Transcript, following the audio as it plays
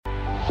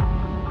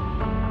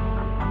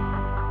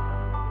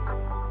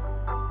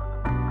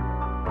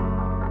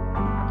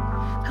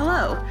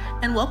Hello,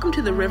 and welcome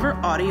to the River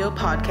Audio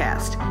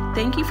Podcast.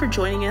 Thank you for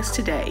joining us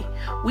today.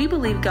 We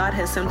believe God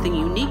has something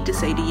unique to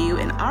say to you,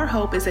 and our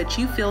hope is that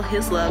you feel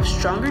His love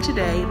stronger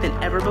today than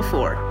ever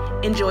before.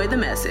 Enjoy the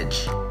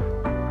message.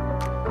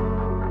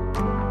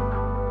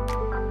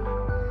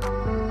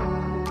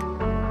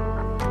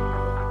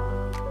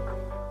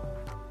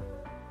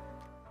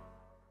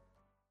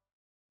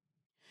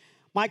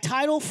 My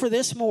title for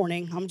this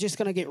morning, I'm just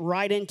going to get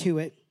right into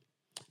it.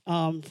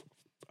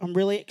 I'm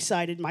really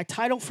excited. My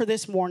title for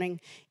this morning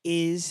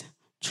is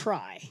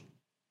Try.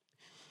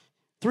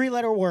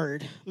 3-letter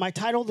word. My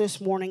title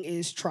this morning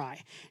is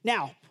Try.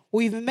 Now,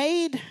 we're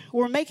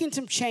making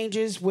some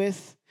changes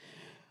we've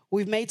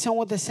made some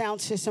with the sound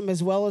system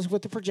as well as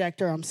with the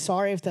projector. I'm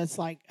sorry if that's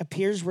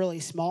appears really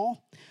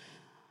small.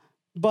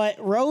 But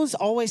Rose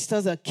always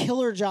does a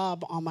killer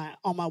job on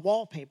my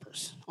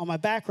wallpapers, on my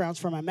backgrounds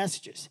for my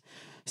messages.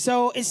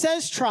 So it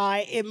says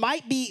try. It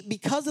might be,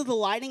 because of the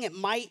lighting, it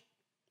might,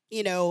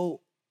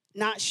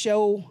 not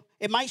show,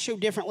 it might show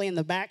differently in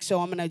the back. So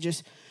I'm going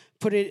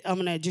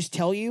to just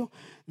tell you.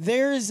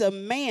 There's a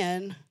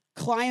man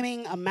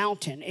climbing a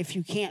mountain, if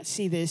you can't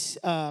see this,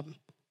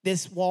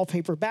 this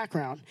wallpaper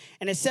background.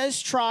 And it says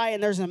try,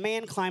 and there's a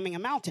man climbing a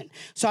mountain.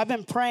 So I've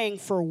been praying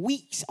for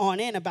weeks on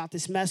end about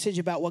this message,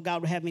 about what God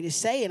would have me to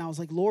say. And I was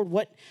like, Lord,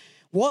 what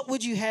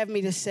would you have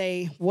me to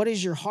say? What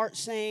is your heart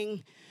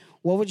saying?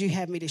 What would you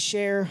have me to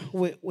share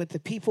with the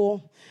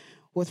people,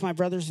 with my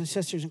brothers and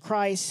sisters in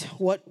Christ?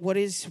 What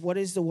is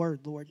the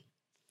word, Lord?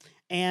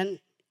 And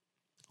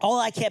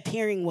all I kept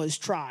hearing was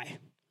try.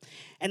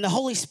 And the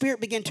Holy Spirit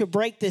began to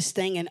break this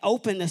thing and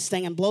open this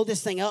thing and blow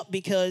this thing up,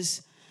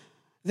 because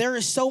there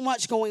is so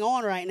much going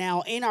on right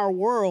now in our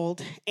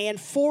world.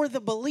 And for the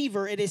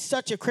believer, it is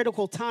such a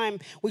critical time.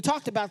 We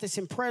talked about this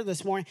in prayer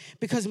this morning,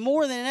 because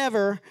more than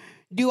ever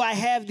do I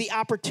have the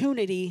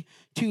opportunity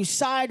to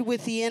side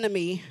with the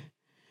enemy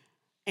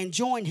and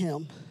join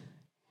him.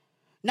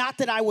 Not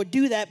that I would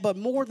do that, but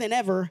more than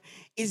ever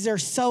is there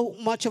so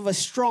much of a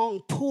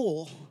strong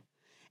pull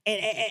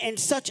and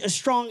such a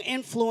strong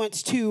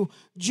influence to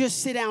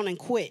just sit down and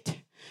quit,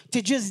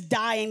 to just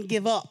die and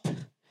give up.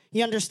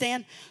 You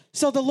understand?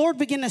 So the Lord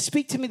began to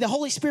speak to me. The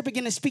Holy Spirit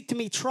began to speak to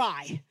me,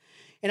 try.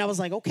 And I was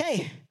like,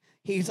 okay.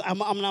 I'm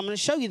going to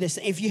show you this.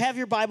 If you have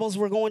your Bibles,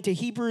 we're going to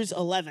Hebrews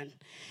 11.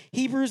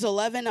 Hebrews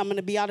 11, I'm going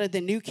to be out of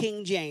the New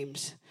King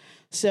James.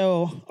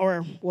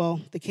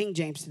 The King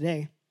James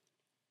today.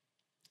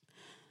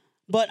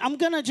 But I'm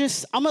going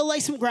to lay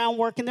some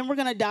groundwork, and then we're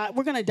going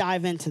to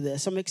dive into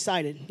this. I'm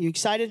excited. You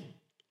excited?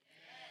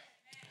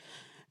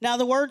 Now,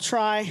 the word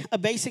try, a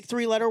basic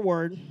 3-letter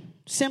word,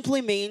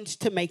 simply means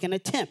to make an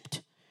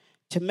attempt.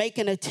 To make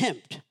an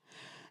attempt.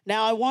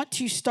 Now, I want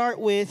to start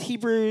with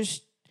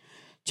Hebrews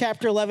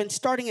chapter 11,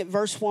 starting at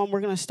verse 1. We're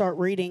going to start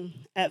reading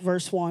at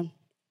verse 1.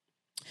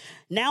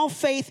 Now,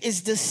 faith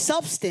is the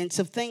substance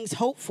of things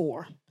hoped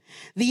for,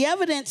 the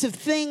evidence of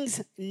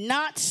things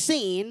not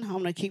seen. I'm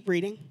going to keep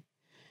reading.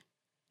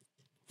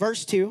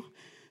 Verse 2.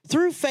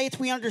 Through faith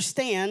we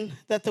understand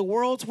that the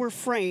worlds were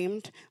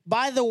framed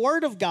by the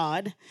word of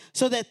God,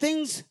 so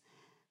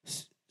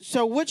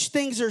which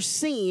things are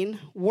seen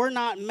were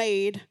not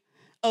made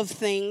of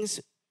things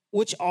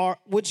which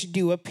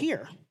do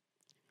appear.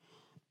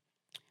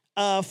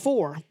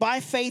 4. By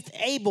faith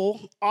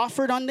Abel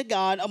offered unto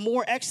God a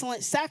more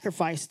excellent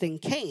sacrifice than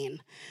Cain,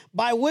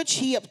 by which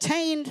he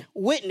obtained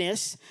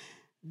witness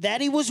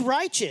that he was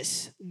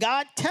righteous,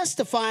 God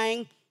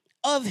testifying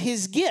of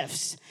his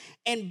gifts,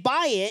 and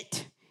by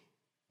it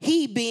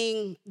he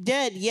being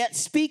dead yet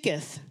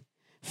speaketh.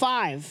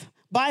 5.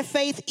 By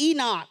faith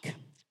Enoch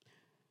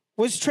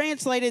was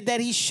translated that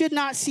he should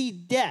not see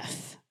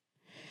death,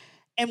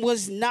 and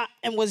was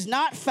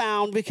not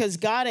found, because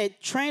God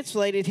had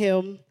translated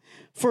him.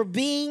 For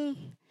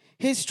being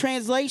his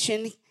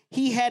translation,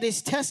 he had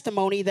his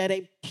testimony that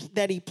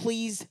he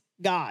pleased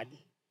God.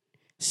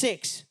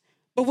 6.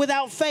 But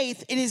without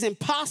faith, it is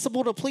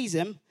impossible to please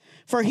him.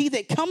 For he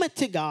that cometh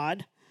to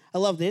God, I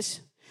love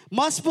this,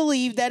 must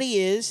believe that he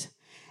is,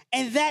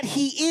 and that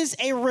he is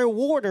a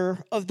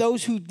rewarder of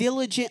those who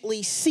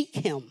diligently seek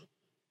him.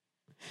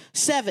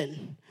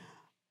 7.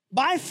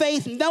 By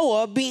faith,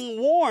 Noah, being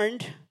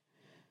warned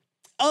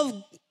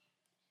of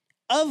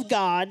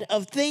God,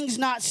 of things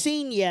not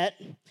seen yet,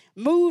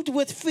 moved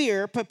with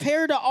fear,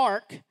 prepared an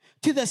ark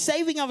to the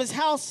saving of his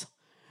house,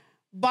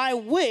 by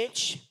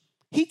which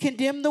he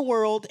condemned the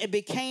world and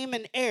became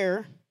an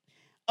heir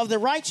of the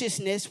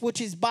righteousness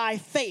which is by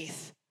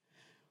faith.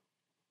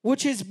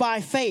 Which is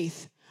by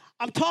faith.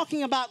 I'm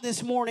talking about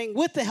this morning,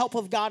 with the help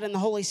of God and the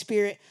Holy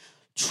Spirit,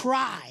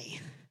 try.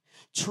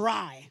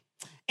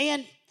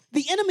 And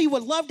the enemy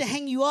would love to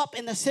hang you up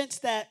in the sense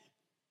that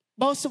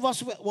most of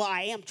us,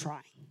 I am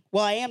trying.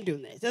 Well, I am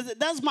doing this. That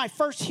was my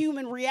first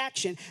human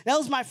reaction. That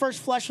was my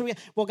first fleshly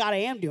reaction. Well, God,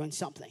 I am doing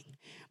something.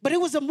 But it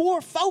was a more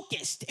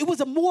focused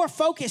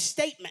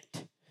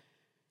statement.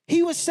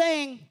 He was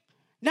saying,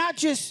 not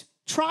just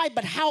try,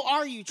 but how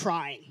are you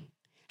trying?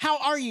 How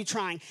are you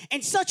trying?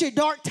 In such a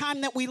dark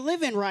time that we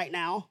live in right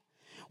now,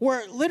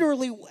 where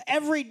literally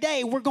every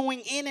day we're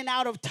going in and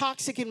out of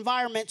toxic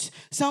environments,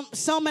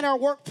 some at our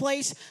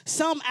workplace,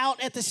 some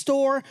out at the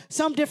store,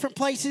 some different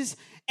places.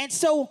 And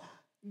so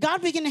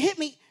God began to hit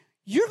me.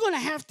 You're going to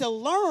have to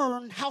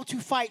learn how to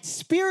fight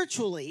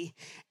spiritually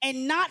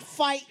and not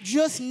fight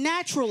just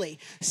naturally.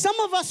 Some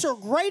of us are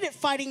great at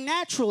fighting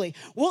naturally.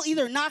 We'll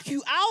either knock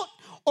you out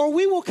or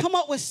we will come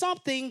up with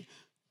something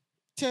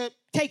to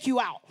take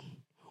you out.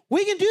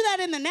 We can do that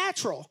in the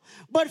natural,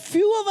 but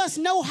few of us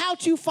know how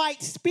to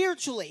fight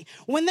spiritually.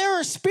 When there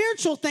are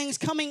spiritual things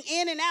coming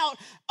in and out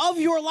of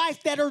your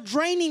life that are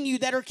draining you,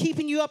 that are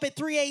keeping you up at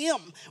 3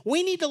 a.m.,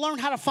 we need to learn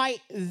how to fight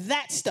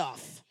that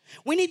stuff.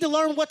 We need to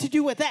learn what to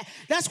do with that.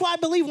 That's why I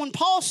believe when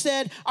Paul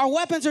said our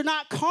weapons are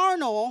not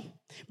carnal,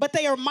 but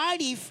they are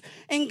mighty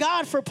in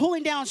God for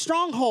pulling down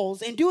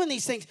strongholds and doing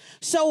these things.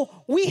 So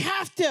we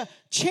have to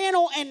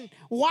channel and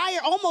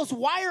almost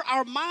wire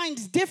our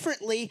minds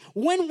differently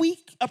when we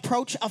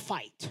approach a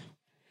fight.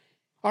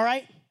 All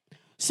right?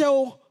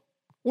 So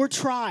we're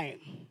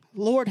trying.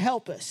 Lord,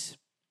 help us.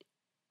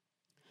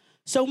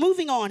 So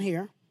moving on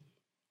here.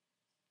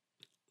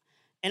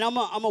 And I'm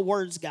a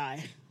words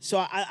guy. So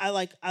I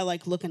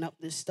like looking up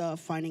this stuff,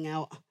 finding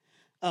out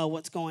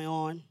what's going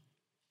on.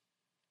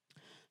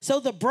 So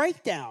the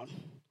breakdown.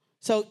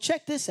 So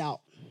check this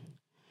out.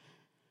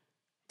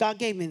 God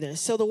gave me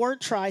this. So the word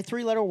try,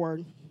 3-letter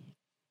word.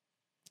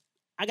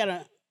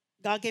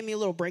 God gave me a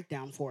little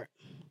breakdown for it.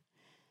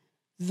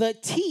 The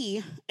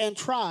T in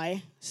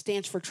try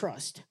stands for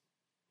trust.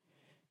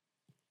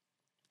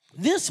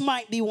 This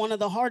might be one of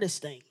the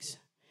hardest things.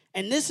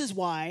 And this is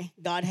why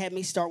God had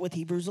me start with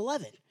Hebrews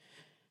 11.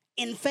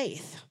 In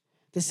faith,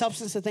 the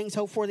substance of things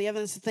hoped for, the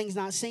evidence of things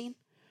not seen,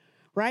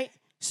 right?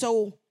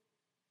 So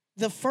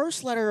the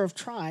first letter of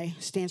try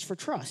stands for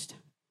trust.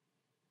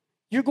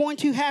 You're going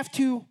to have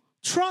to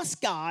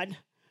trust God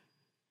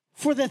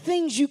for the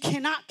things you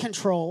cannot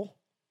control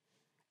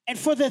and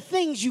for the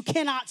things you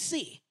cannot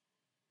see.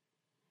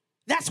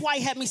 That's why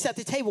he had me set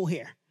the table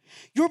here.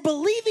 You're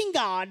believing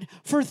God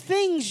for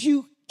things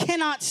you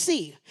cannot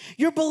see.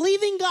 You're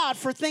believing God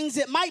for things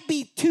that might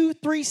be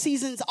 2-3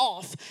 seasons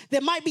off,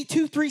 that might be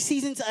 2-3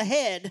 seasons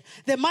ahead,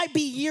 that might be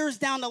years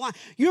down the line.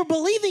 You're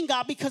believing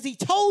God because he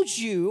told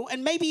you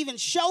and maybe even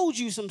showed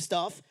you some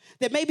stuff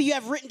that maybe you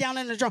have written down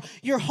in a journal.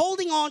 You're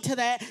holding on to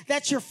that.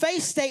 That's your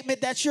faith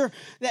statement.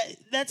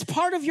 That's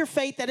part of your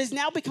faith that has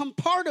now become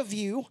part of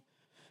you,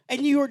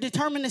 and you are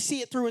determined to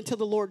see it through until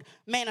the Lord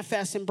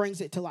manifests and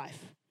brings it to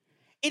life.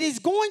 It is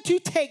going to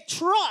take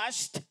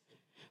trust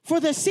for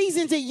the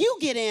seasons that you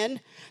get in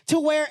to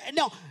where,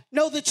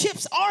 no, the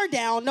chips are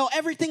down. No,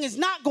 everything is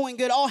not going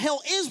good. All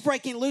hell is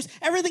breaking loose.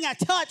 Everything I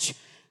touch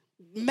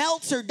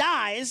melts or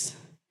dies,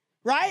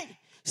 right?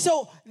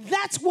 So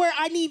that's where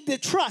I need the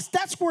trust.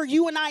 That's where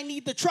you and I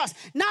need the trust.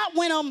 Not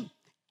when I'm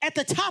at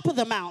the top of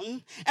the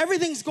mountain.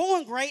 Everything's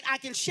going great. I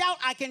can shout.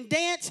 I can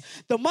dance.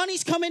 The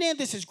money's coming in.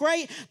 This is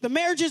great. The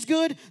marriage is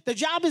good. The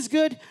job is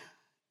good.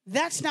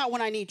 That's not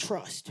when I need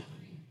trust.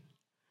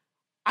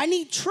 I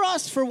need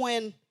trust for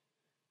when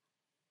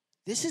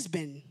this has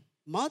been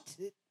months.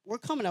 We're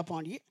coming up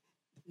on you.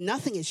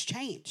 Nothing has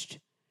changed.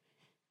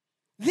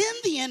 Then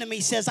the enemy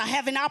says, I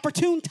have an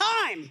opportune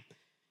time.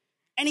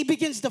 And he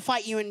begins to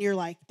fight you, and you're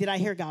like, did I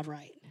hear God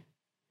right?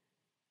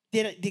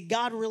 Did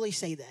God really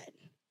say that?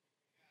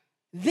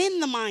 Then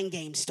the mind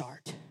games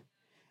start.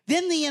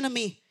 Then the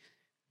enemy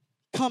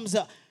comes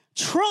up.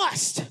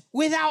 Trust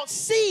without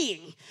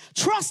seeing.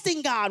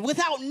 Trusting God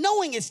without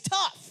knowing is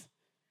tough.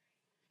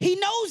 He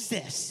knows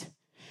this.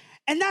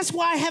 And that's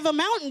why I have a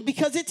mountain,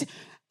 because it's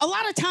a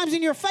lot of times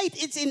in your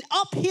faith, it's an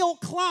uphill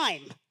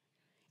climb.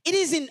 It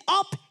is an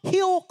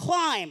uphill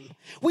climb.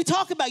 We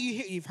talk about,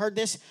 you've heard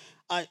this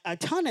a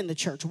ton in the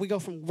church. We're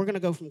going to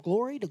go from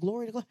glory to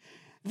glory to glory.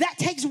 That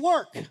takes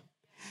work.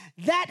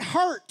 That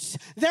hurts.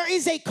 There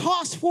is a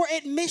cost for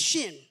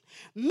admission,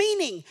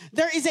 meaning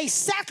there is a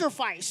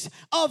sacrifice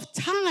of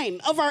time,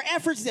 of our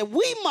efforts that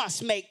we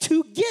must make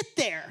to get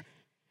there.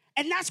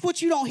 And that's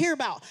what you don't hear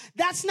about.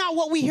 That's not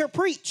what we hear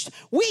preached.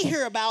 We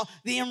hear about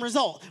the end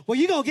result. Well,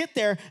 you're going to get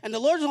there, and the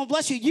Lord's going to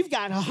bless you. You've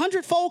got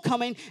 100-fold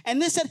coming,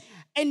 and this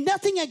and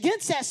nothing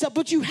against that stuff,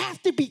 but you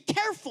have to be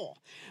careful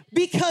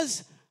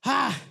because,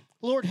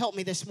 Lord, help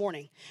me this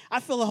morning. I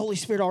feel the Holy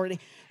Spirit already.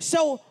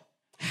 So,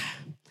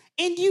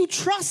 in you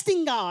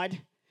trusting God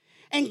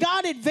and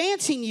God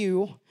advancing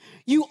you,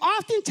 you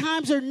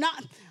oftentimes are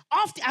not,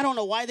 I don't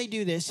know why they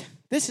do this.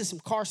 This is some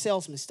car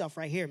salesman stuff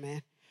right here,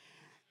 man.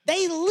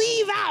 They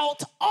leave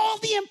out all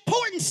the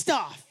important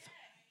stuff.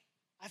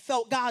 I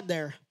felt God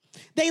there.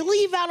 They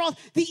leave out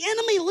the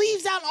enemy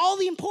leaves out all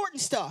the important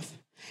stuff.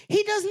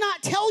 He does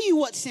not tell you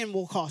what sin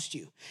will cost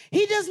you.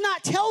 He does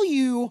not tell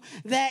you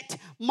that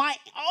my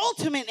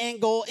ultimate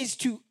end goal is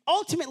to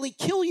ultimately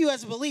kill you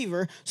as a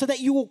believer so that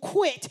you will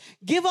quit,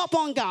 give up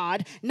on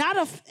God,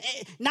 not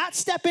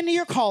step into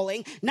your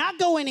calling, not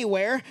go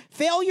anywhere,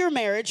 fail your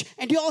marriage,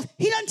 and do all.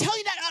 He doesn't tell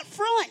you that up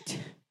front.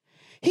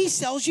 He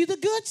sells you the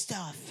good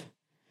stuff.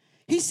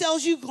 He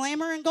sells you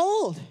glamour and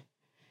gold.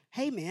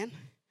 Hey, man,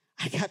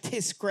 I got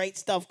this great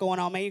stuff going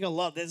on, man. You're going to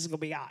love this. This is going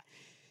to be hot.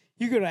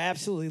 You're going to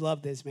absolutely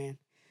love this, man.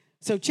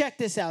 So check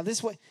this out.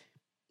 This way,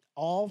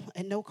 all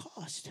at no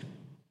cost.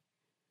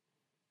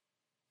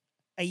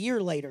 A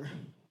year later,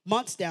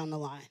 months down the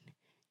line,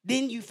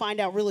 then you find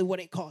out really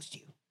what it cost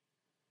you.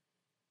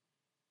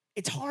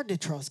 It's hard to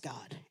trust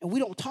God, and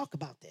we don't talk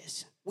about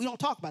this. We don't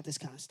talk about this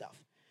kind of stuff.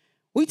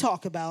 We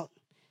talk about,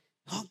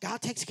 oh, God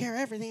takes care of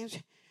everything.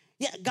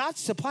 Yeah, God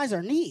supplies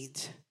our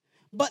needs.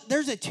 But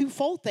there's a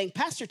twofold thing.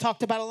 Pastor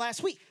talked about it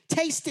last week.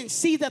 Taste and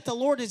see that the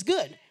Lord is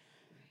good.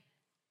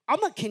 I'm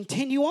going to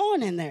continue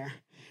on in there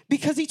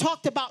because he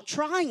talked about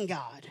trying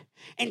God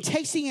and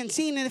tasting and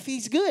seeing if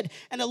he's good.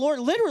 And the Lord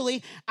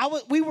literally,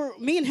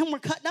 me and him were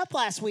cutting up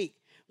last week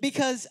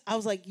because I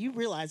was like, you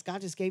realize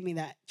God just gave me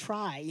that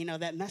try,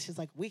 that message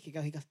like a week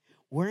ago. He goes,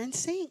 we're in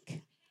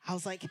sync. I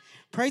was like,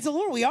 praise the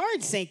Lord, we are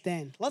in sync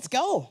then. Let's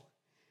go.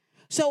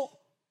 So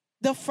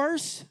the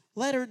first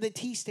letter, the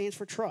T stands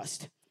for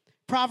trust.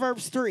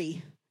 Proverbs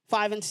 3,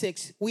 5 and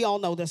 6. We all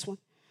know this one.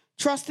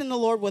 Trust in the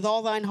Lord with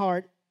all thine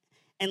heart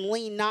and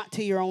lean not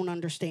to your own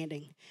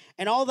understanding.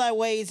 In all thy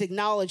ways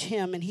acknowledge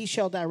him, and he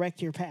shall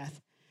direct your path.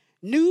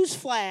 News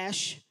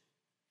flash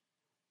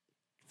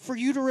for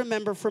you to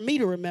remember, for me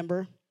to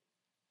remember.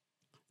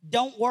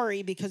 Don't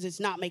worry because it's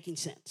not making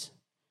sense.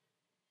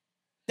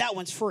 That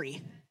one's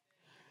free.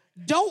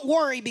 Don't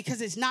worry because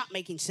it's not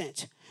making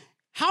sense.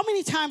 How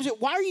many times,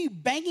 why are you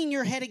banging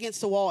your head against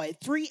the wall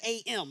at 3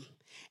 a.m.?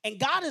 And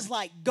God is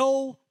like,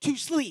 go to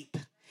sleep.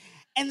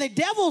 And the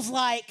devil's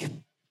like,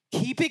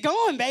 keep it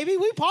going, baby.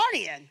 We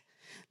partying.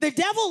 The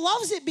devil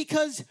loves it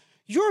because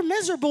you're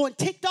miserable and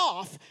ticked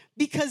off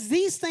because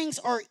these things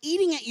are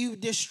eating at you,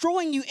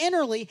 destroying you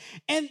innerly.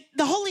 And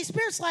the Holy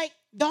Spirit's like,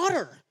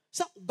 daughter,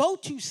 go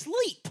to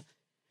sleep.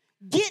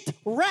 Get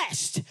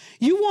rest.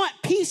 You want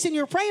peace and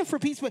you're praying for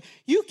peace, but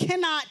you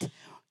cannot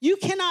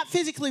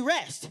physically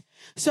rest.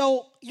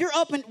 So you're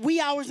up in wee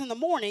hours in the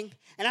morning,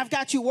 and I've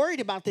got you worried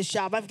about this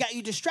job. I've got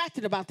you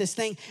distracted about this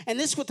thing, and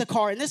this with the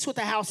car, and this with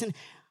the house, and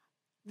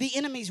the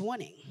enemy's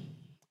winning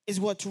is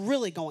what's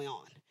really going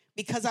on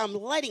because I'm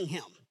letting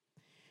him.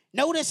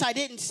 Notice I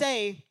didn't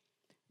say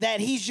that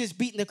he's just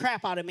beating the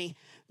crap out of me.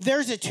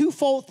 There's a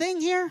twofold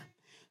thing here.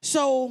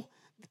 So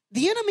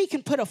the enemy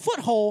can put a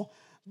foothold,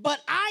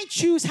 but I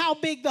choose how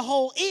big the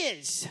hole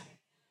is.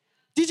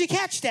 Did you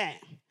catch that?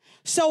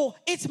 So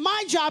it's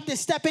my job to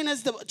step in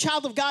as the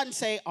child of God and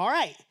say, all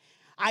right,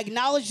 I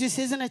acknowledge this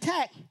is an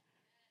attack.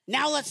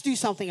 Now let's do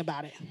something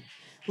about it.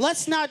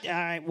 Let's not, all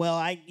right,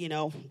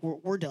 well,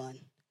 we're done.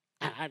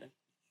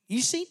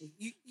 You see,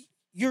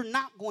 you're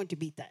not going to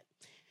beat that.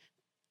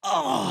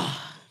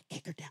 Oh,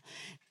 kick her down.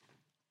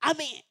 I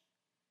mean,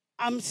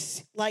 I'm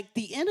like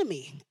the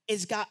enemy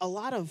has got a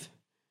lot of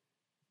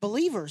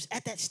believers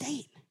at that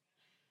state.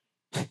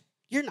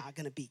 You're not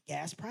going to beat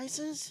gas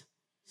prices.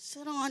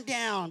 Sit on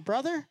down,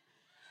 brother.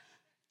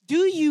 Do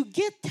you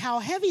get how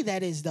heavy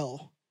that is,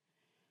 though?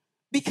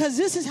 Because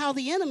this is how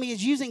the enemy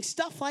is using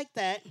stuff like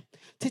that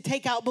to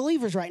take out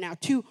believers right now,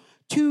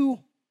 to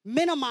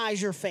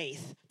minimize your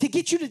faith, to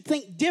get you to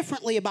think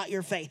differently about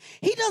your faith.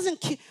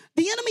 The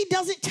enemy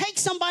doesn't take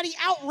somebody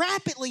out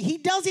rapidly. He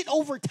does it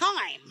over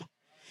time.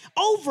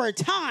 Over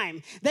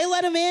time. They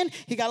let him in.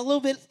 He got a little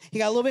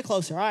bit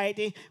closer. All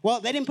right. Well,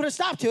 they didn't put a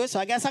stop to it, so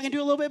I guess I can do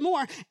a little bit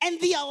more. And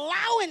the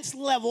allowance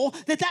level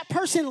that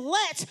person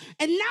lets,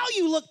 and now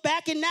you look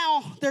back and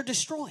now they're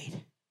destroyed.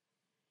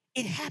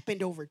 It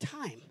happened over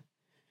time.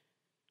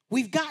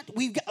 We've got,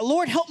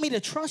 Lord, help me to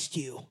trust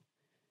you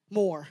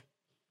more.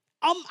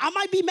 I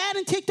might be mad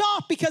and ticked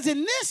off because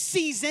in this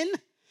season,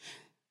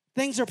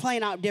 things are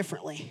playing out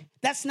differently.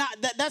 That's not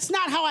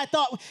how I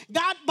thought.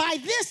 God, by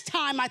this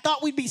time, I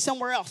thought we'd be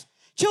somewhere else.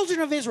 Children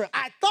of Israel,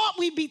 I thought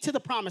we'd be to the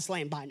promised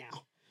land by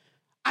now.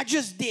 I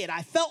just did.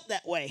 I felt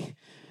that way.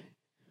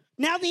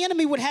 Now the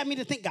enemy would have me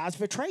to think God's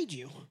betrayed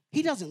you.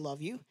 He doesn't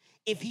love you.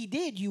 If he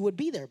did, you would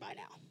be there by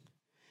now.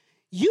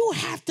 You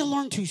have to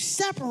learn to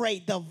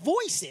separate the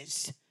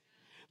voices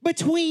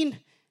between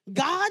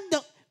God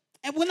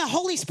and when the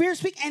Holy Spirit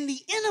speaks and the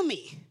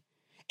enemy.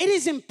 It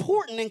is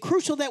important and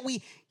crucial that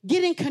we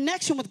get in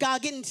connection with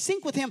God, get in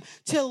sync with him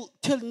to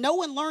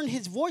know and learn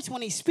his voice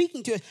when he's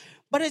speaking to us.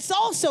 But it's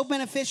also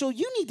beneficial.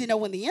 You need to know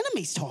when the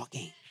enemy's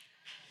talking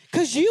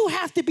because you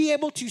have to be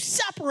able to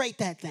separate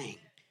that thing.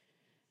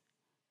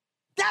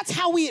 That's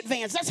how we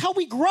advance. That's how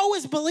we grow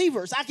as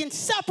believers. I can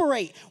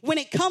separate when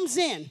it comes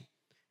in.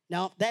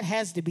 No, that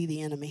has to be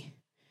the enemy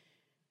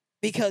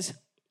because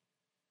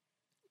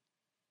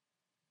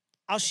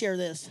I'll share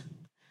this.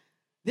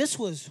 This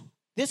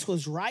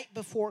was right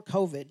before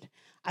COVID.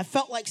 I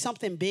felt like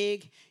something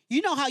big.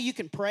 You know how you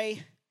can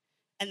pray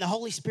and the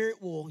Holy Spirit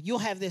you'll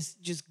have this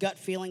just gut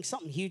feeling,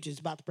 something huge is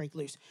about to break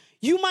loose.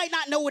 You might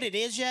not know what it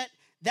is yet.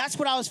 That's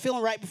what I was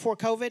feeling right before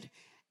COVID.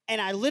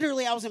 And I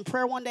was in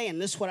prayer one day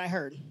and this is what I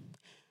heard.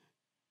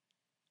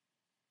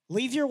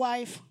 Leave your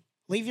wife,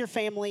 leave your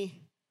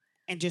family,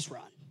 and just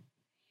run.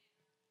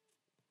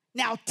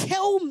 Now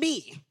tell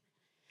me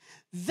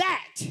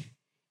that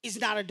is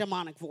not a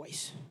demonic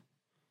voice.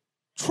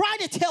 Try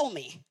to tell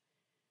me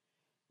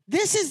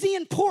This is the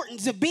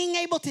importance of being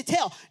able to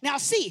tell. Now,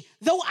 see,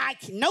 though I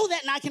know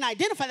that and I can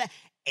identify that,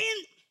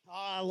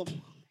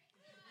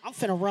 I'm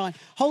finna run.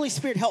 Holy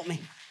Spirit, help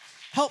me.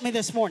 Help me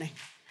this morning.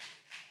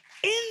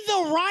 In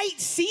the right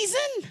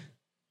season,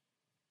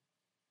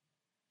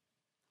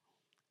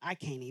 I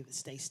can't even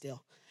stay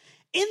still.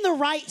 In the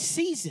right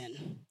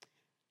season,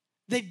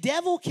 the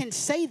devil can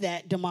say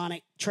that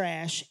demonic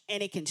trash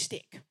and it can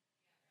stick.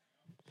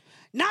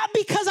 Not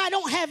because I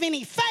don't have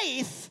any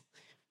faith,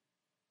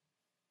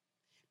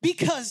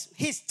 because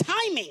his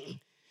timing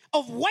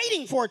of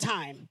waiting for a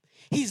time,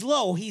 he's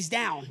low, he's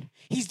down,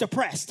 he's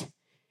depressed.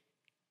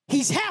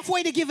 He's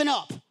halfway to giving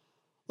up.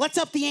 Let's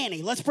up the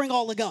ante. Let's bring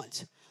all the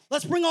guns.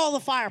 Let's bring all the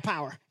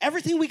firepower,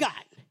 everything we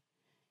got.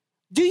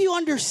 Do you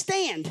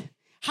understand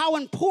how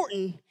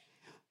important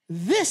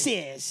this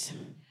is?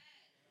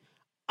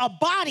 A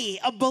body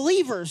of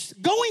believers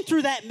going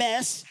through that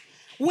mess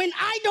when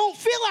I don't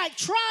feel like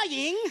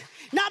trying,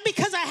 not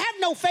because I have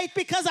no faith,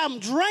 because I'm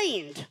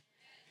drained.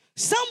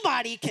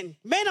 Somebody can,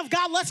 man of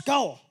God, let's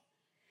go.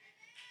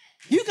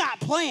 You got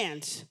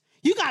plans.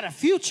 You got a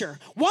future.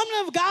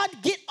 Woman of God,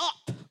 get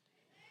up.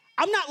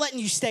 I'm not letting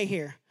you stay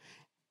here.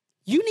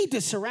 You need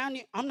to surround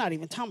you. I'm not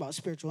even talking about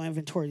spiritual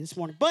inventory this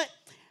morning, but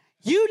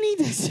you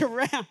need to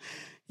surround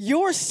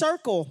your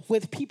circle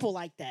with people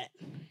like that.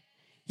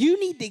 You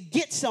need to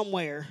get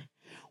somewhere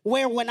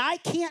where when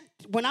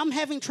I'm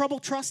having trouble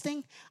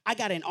trusting, I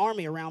got an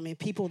army around me,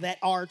 people that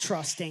are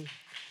trusting,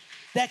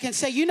 that can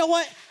say, you know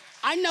what?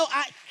 I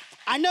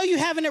know you're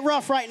having it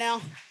rough right now.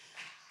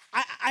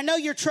 I know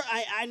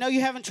I know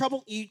you're having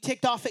trouble. You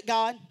ticked off at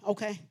God.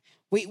 Okay,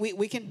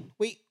 we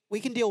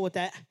can deal with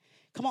that.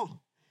 Come on,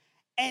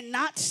 and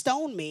not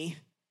stone me,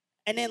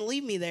 and then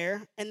leave me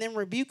there, and then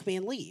rebuke me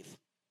and leave.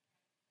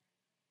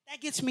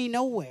 That gets me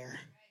nowhere.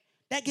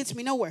 That gets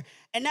me nowhere.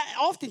 And that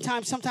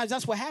oftentimes, sometimes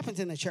that's what happens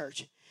in the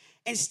church.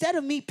 Instead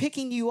of me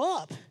picking you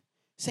up,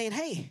 saying,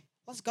 "Hey,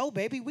 let's go,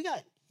 baby. We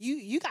got you.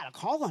 You got a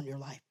call on your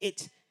life.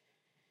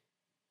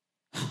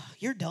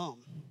 You're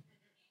dumb."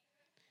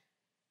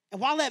 And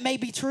while that may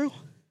be true,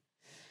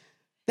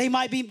 they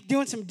might be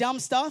doing some dumb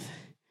stuff.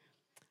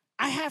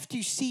 I have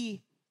to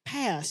see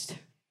past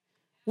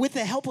with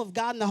the help of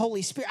God and the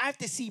Holy Spirit. I have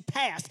to see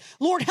past.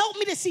 Lord, help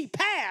me to see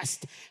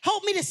past.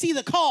 Help me to see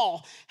the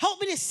call. Help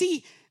me to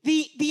see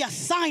the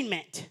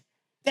assignment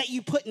that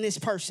you put in this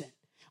person,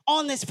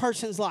 on this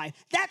person's life.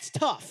 That's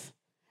tough,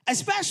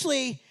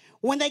 especially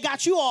when they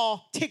got you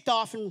all ticked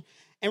off and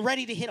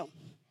ready to hit them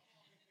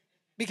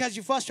because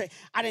you're frustrated.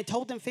 I done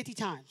told them 50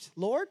 times,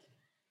 Lord,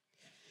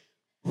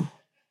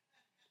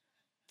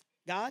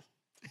 God.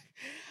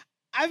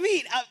 I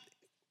mean,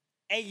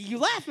 hey, you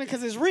laughing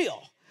because it's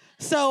real.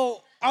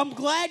 So I'm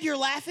glad you're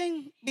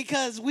laughing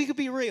because we could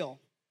be real.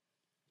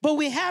 But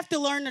we have to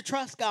learn to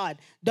trust God.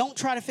 Don't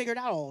try to figure it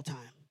out all the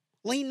time.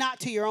 Lean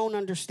not to your own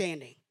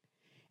understanding.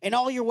 In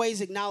all your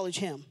ways, acknowledge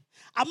him.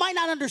 I might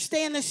not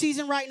understand this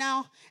season right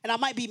now, and I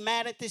might be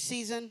mad at this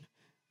season,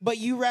 but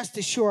you rest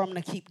assured I'm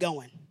going to keep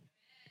going.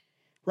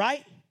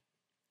 Right?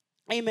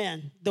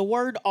 Amen. The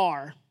word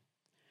 "are."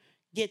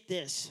 Get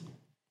this.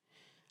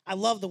 I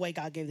love the way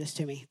God gave this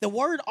to me. The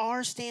word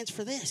 "are" stands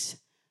for this.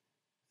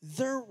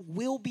 There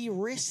will be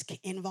risk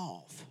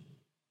involved.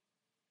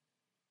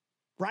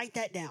 Write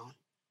that down.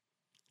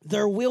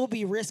 There will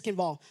be risk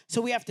involved. So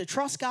we have to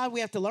trust God.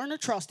 We have to learn to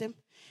trust him.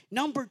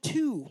 Number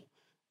 2,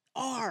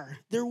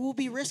 there will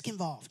be risk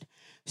involved.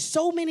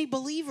 So many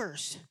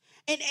believers,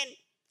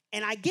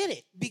 and I get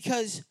it,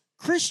 because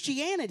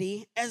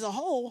Christianity as a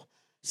whole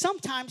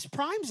sometimes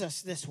primes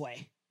us this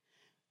way.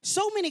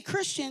 So many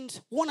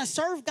Christians want to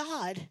serve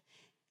God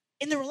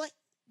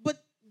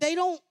but they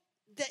don't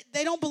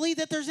believe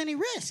that there's any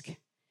risk. And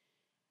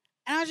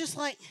I was just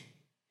like,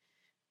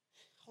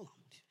 hold on.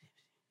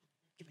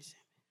 Give me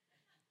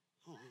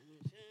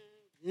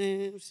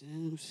a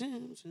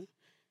second.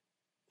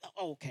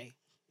 Okay.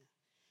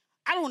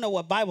 I don't know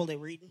what Bible they're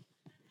reading.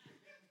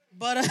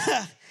 But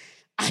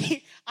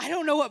I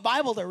don't know what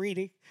Bible they're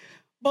reading.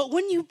 But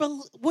when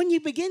you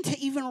begin to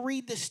even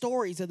read the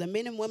stories of the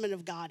men and women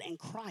of God and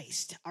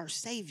Christ, our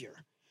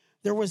Savior,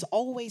 there was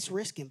always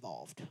risk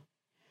involved.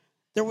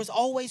 There was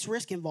always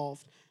risk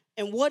involved.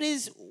 And what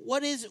is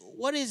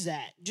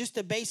that? Just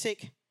a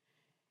basic,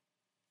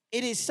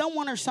 it is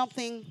someone or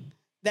something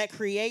that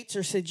creates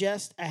or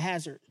suggests a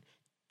hazard.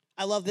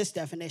 I love this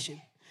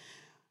definition.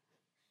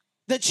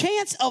 The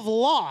chance of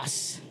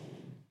loss,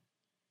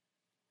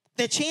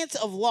 the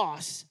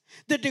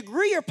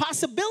degree or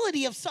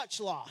possibility of such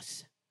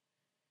loss.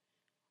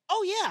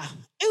 Oh yeah,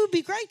 it would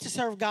be great to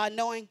serve God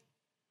knowing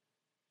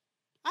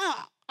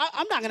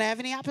I'm not going to have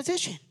any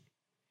opposition.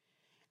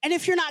 And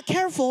if you're not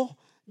careful,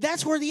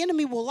 that's where the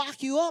enemy will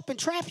lock you up and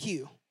trap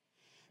you.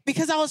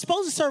 Because I was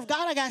supposed to serve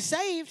God, I got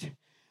saved,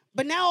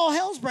 but now all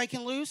hell's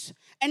breaking loose.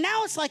 And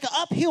now it's like an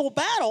uphill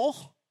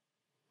battle,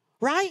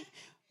 right?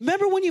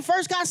 Remember when you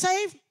first got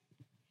saved?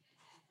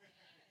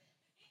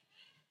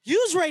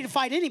 You was ready to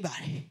fight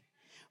anybody,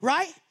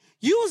 right?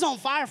 You was on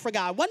fire for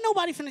God. Wasn't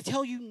nobody finna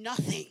tell you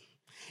nothing.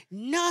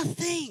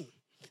 Nothing.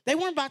 They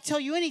weren't about to tell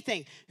you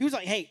anything. He was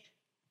like, hey,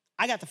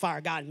 I got the fire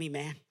of God in me,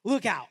 man.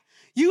 Look out.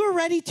 You are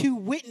ready to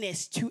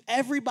witness to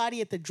everybody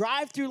at the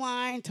drive-through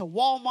line, to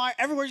Walmart,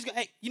 everywhere.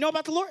 Hey, you know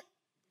about the Lord?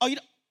 Oh, you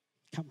know?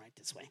 Come right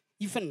this way.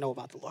 You finna know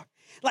about the Lord.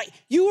 Like,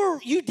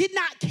 you did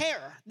not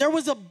care. There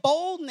was a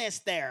boldness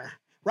there,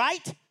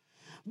 right?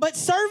 But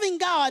serving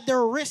God, there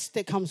are risks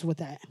that comes with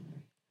that.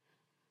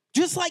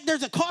 Just like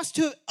there's a cost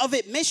of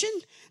admission,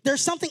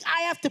 there's something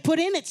I have to put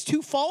in. It's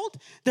twofold.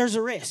 There's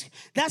a risk.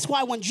 That's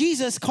why when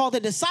Jesus called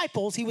the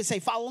disciples, he would say,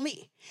 follow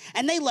me.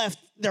 And they left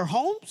their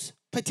homes.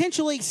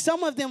 Potentially,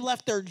 some of them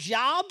left their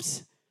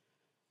jobs,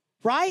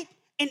 right?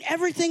 And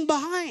everything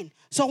behind.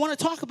 So I want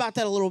to talk about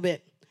that a little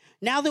bit.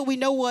 Now that we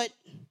know what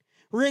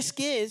risk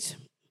is,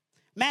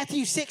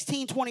 Matthew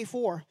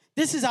 16:24.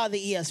 This is out of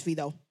the ESV,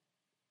 though.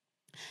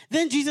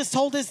 Then Jesus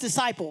told his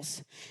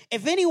disciples,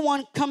 if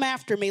anyone come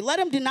after me, let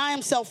him deny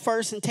himself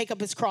first and take up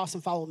his cross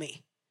and follow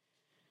me.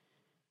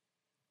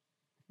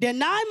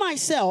 Deny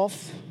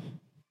myself,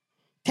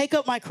 take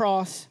up my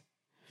cross.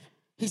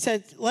 He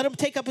said, let him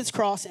take up his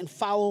cross and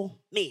follow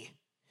me.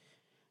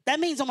 That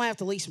means I'm going to have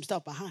to leave some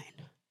stuff behind.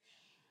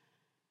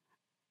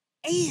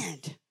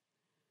 And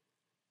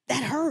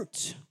that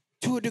hurts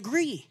to a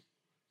degree.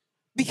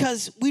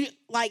 Because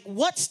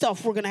what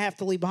stuff we're going to have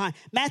to leave behind.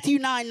 Matthew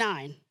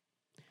 9:9.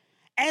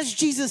 As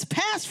Jesus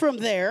passed from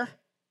there,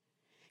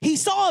 he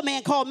saw a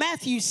man called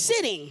Matthew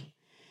sitting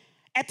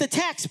at the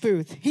tax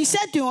booth. He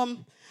said to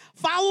him,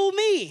 follow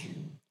me.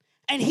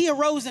 And he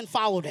arose and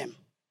followed him.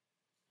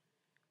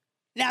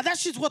 Now,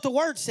 that's just what the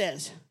word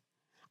says.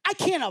 I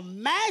can't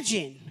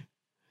imagine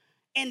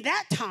in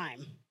that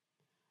time,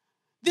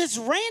 this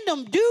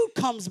random dude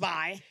comes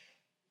by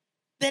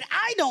that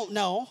I don't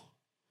know,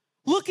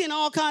 looking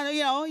all kind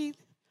of,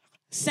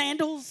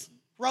 sandals,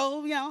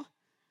 robe,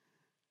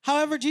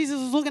 However, Jesus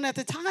was looking at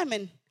the time,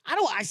 and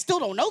I still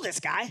don't know this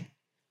guy.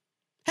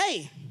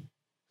 Hey,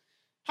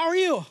 how are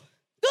you?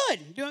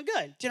 Good, doing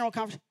good. General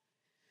conference.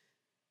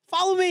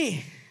 Follow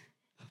me.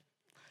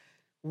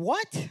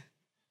 What?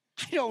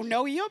 I don't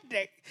know you.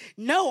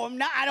 No, I'm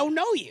not. I don't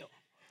know you.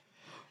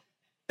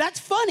 That's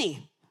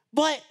funny,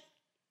 but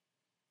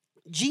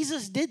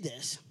Jesus did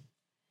this.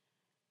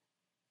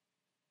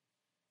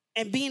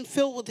 And being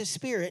filled with the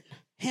Spirit,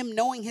 him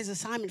knowing his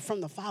assignment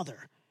from the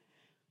Father,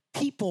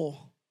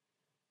 people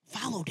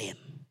followed him.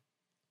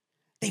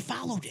 They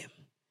followed him.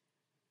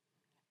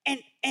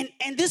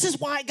 And this is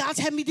why God's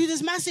had me do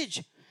this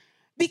message.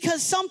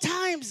 Because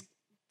sometimes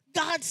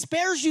God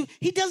spares you.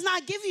 He does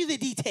not give you the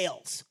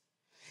details.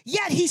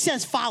 Yet he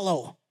says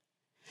follow.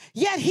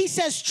 Yet he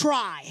says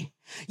try.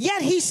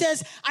 Yet he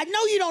says, I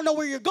know you don't know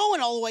where you're going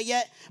all the way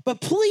yet,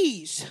 but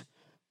please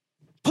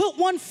put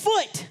one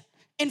foot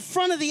in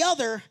front of the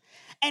other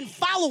and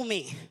follow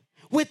me.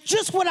 With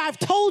just what I've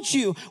told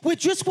you, with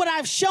just what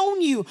I've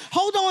shown you,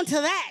 hold on to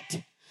that.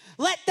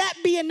 Let that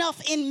be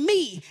enough in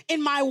me,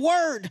 in my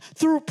word,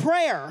 through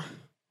prayer.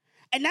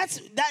 And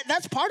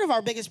that's part of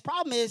our biggest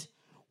problem is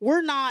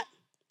we're not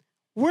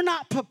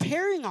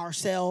preparing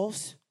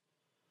ourselves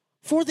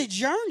for the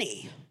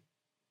journey.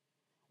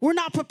 We're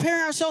not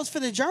preparing ourselves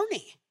for the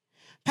journey.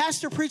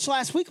 Pastor preached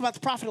last week about the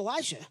prophet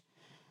Elijah.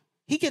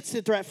 He gets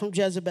the threat from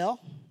Jezebel.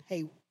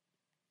 Hey,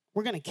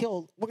 we're gonna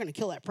kill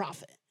that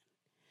prophet.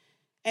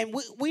 And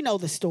we know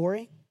the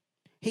story.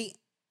 He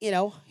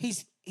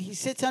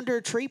sits under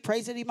a tree,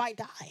 prays that he might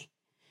die.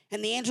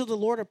 And the angel of the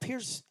Lord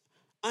appears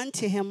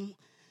unto him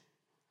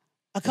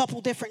a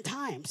couple different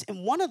times.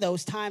 And one of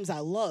those times I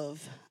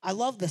love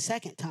the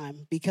second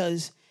time,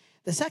 because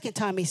the second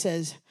time he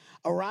says,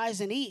 arise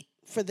and eat,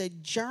 for the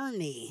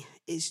journey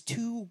is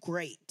too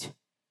great.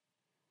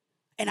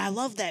 And I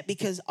love that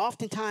because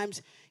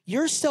oftentimes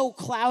you're so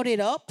clouded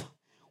up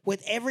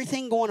with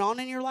everything going on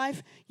in your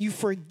life, you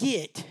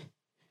forget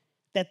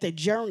that the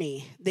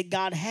journey that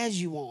God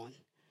has you on,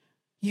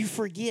 you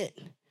forget.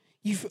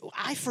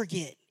 I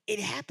forget. It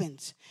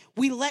happens.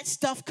 We let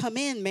stuff come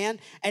in, man.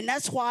 And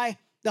that's why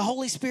the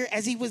Holy Spirit,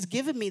 as he was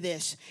giving me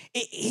this,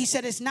 he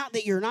said, it's not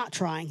that you're not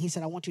trying. He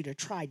said, I want you to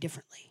try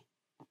differently.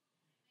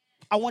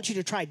 I want you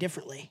to try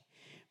differently.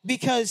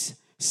 Because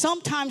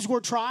sometimes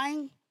we're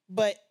trying,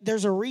 but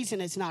there's a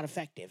reason it's not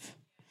effective.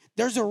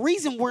 There's a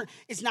reason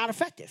it's not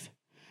effective.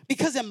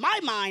 Because in my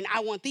mind, I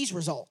want these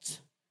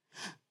results.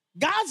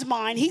 God's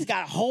mind, he's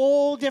got a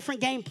whole different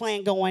game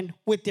plan going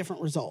with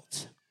different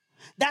results.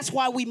 That's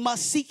why we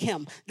must seek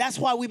him. That's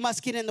why we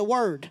must get in the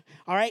word.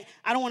 All right?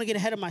 I don't want to get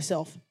ahead of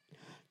myself.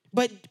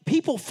 But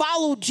people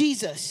followed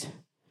Jesus.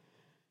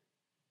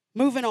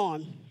 Moving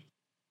on.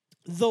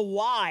 The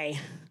Y,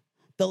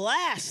 the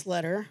last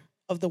letter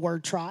of the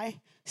word try,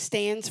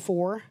 stands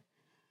for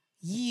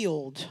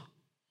yield.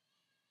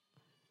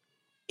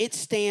 It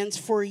stands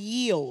for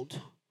yield.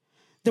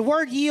 The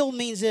word yield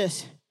means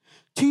this.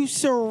 To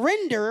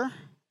surrender,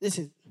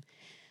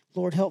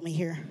 Lord help me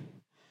here.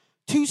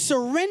 To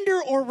surrender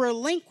or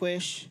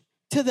relinquish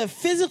to the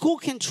physical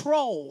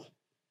control.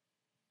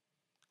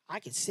 I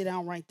could sit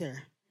down right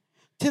there.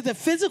 To the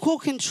physical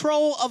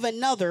control of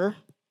another,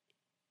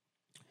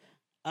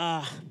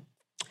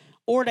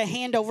 or to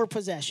hand over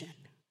possession.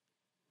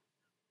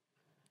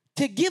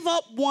 to give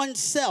up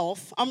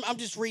oneself, I'm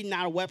just reading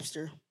out of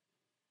Webster,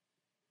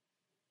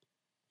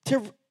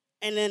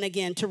 and then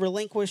again, to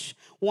relinquish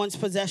one's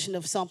possession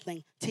of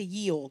something, to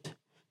yield.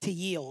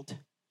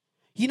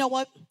 You know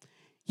what?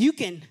 You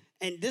can,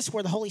 and this is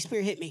where the Holy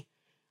Spirit hit me.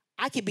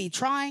 I could be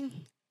trying,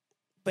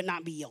 but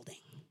not be yielding.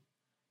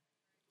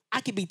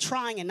 I could be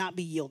trying and not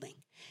be yielding.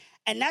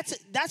 And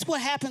that's what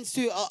happens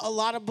to a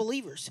lot of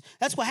believers.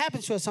 That's what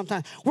happens to us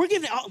sometimes. We're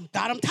giving, oh,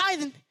 God, I'm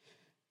tithing.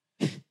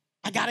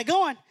 I got it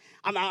going.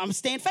 I'm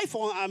staying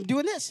faithful. I'm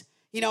doing this.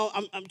 You know,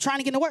 I'm trying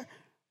to get into work.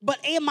 But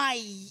am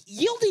I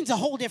yielding's a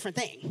whole different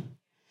thing.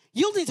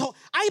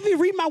 I could be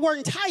reading my word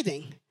and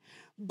tithing,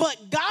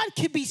 but God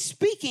could be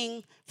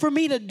speaking for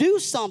me to do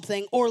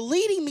something or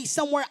leading me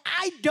somewhere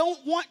I don't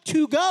want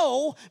to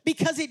go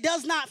because it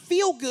does not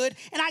feel good,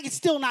 and I can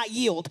still not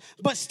yield,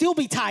 but still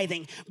be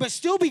tithing, but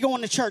still be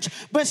going to church,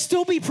 but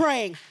still be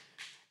praying.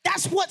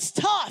 That's what's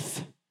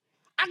tough.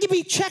 I could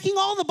be checking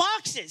all the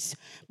boxes,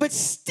 but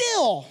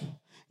still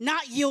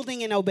not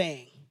yielding and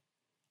obeying.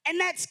 And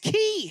that's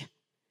key.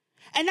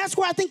 And that's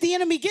where I think the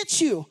enemy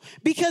gets you,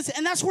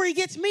 and that's where he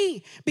gets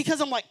me,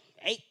 because I'm like,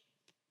 hey,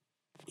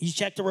 you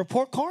check the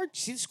report card, you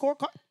see the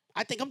scorecard?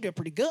 I think I'm doing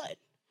pretty good.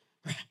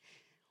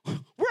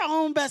 We're our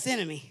own best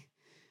enemy,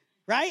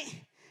 right?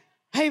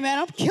 Hey, man,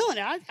 I'm killing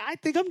it. I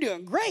think I'm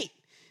doing great.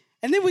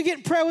 And then we get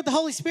in prayer with the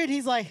Holy Spirit.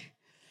 He's like,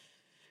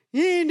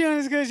 you ain't doing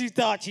as good as you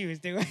thought you was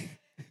doing.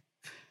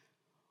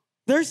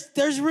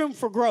 There's room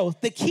for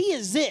growth. The key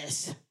is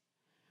this,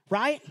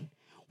 right?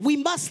 We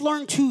must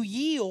learn to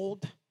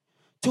yield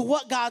to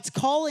what God's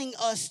calling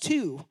us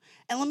to.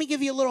 And let me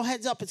give you a little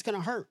heads up. It's going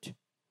to hurt.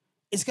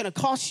 It's going to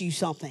cost you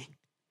something.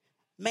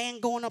 Man,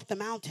 going up the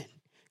mountain,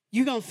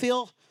 you're going to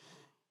feel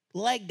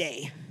leg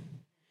day.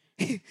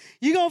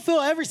 You're going to feel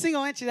every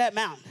single inch of that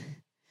mountain.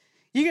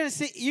 You're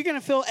going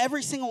to feel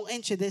every single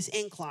inch of this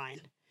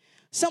incline.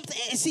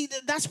 And see,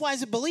 that's why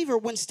as a believer,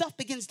 when stuff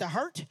begins to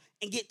hurt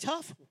and get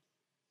tough,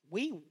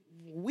 we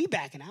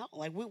backing out.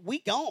 Like, we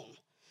gone.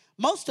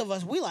 Most of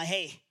us, we like,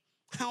 hey,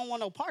 I don't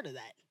want no part of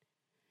that.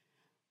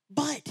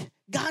 But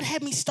God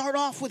had me start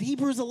off with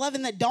Hebrews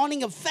 11, the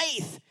dawning of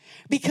faith,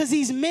 because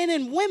these men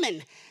and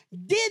women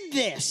did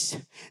this.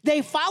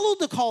 They followed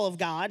the call of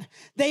God.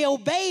 They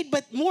obeyed,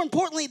 but more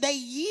importantly, they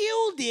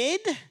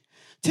yielded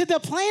to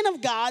the plan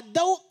of God,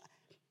 though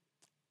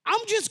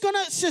I'm just going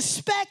to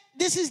suspect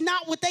this is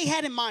not what they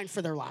had in mind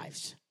for their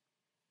lives.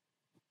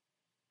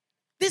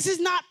 This is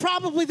not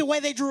probably the way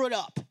they drew it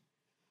up.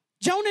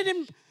 Jonah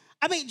didn't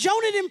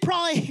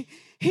probably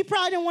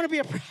didn't want to be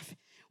a prophet.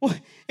 Well,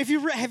 have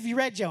you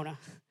read Jonah?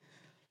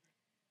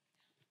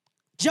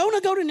 Jonah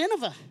go to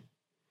Nineveh.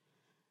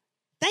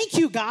 Thank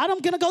you, God. I'm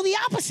going to go the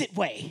opposite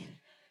way.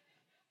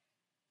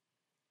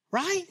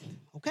 Right?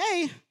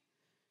 Okay.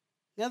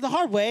 Now the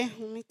hard way.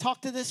 Let me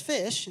talk to this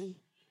fish. And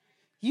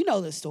you know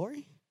this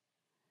story.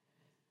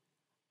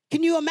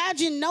 Can you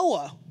imagine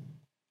Noah?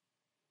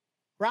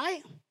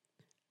 Right?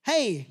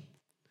 Hey,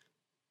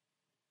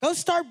 go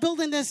start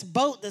building this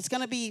boat that's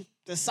going to be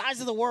the size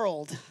of the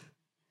world.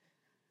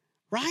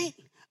 Right?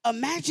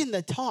 Imagine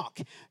the talk.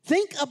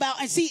 Think about,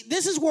 and see,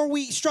 this is where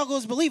we struggle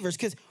as believers,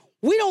 because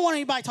we don't want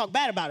anybody to talk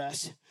bad about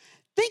us.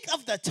 Think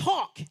of the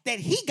talk that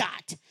he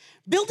got,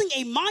 building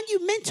a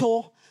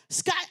monumental,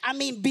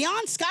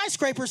 beyond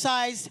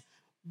skyscraper-sized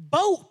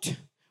boat.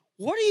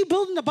 What are you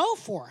building the boat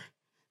for?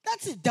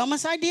 That's the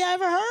dumbest idea I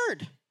ever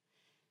heard.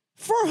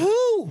 For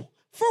who?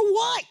 For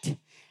what?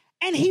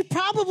 And he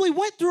probably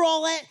went through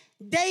all that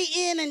day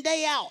in and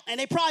day out, and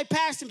they probably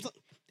passed him.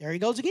 There he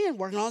goes again,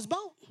 working on his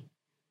boat.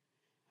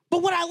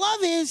 But what I love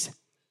is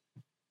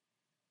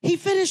he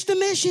finished the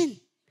mission.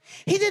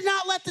 He did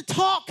not let the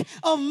talk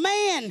of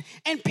man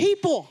and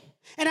people.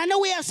 And I know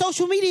we have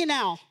social media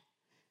now.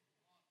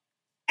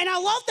 And I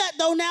love that,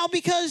 though, now,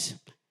 because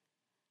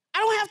I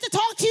don't have to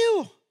talk to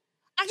you.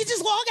 I can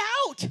just log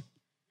out.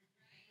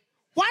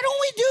 Why don't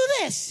we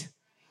do this?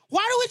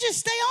 Why don't we just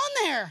stay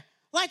on there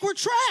like we're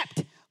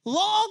trapped?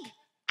 Log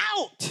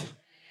out.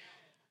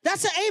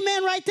 That's an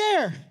amen right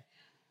there.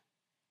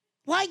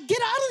 Like, get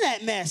out of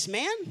that mess,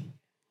 man.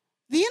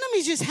 The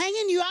enemy's just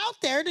hanging you out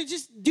there to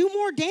just do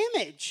more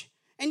damage.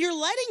 And you're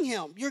letting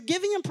him. You're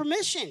giving him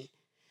permission.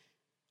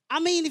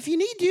 If you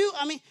need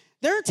to,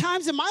 there are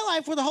times in my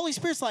life where the Holy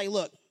Spirit's like,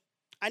 look,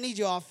 I need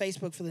you off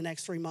Facebook for the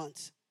next 3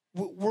 months.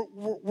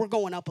 We're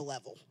going up a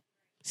level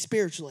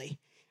spiritually.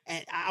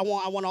 And I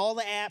want all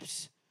the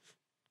apps,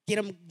 get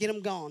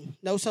them gone.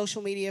 No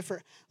social media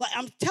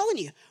I'm telling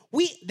you,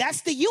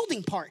 that's the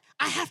yielding part.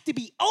 I have to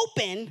be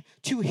open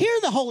to hear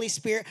the Holy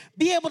Spirit,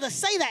 be able to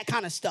say that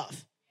kind of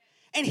stuff.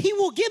 And he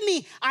will give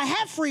me, I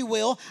have free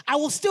will. I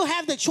will still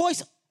have the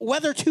choice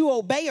whether to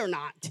obey or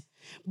not.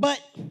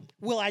 But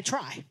will I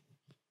try?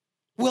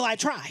 Will I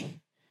try?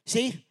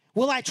 See?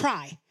 Will I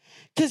try?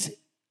 Because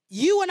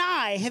you and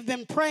I have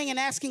been praying and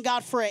asking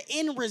God for an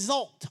end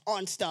result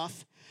on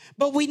stuff.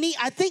 But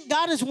I think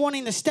God is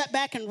wanting to step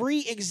back and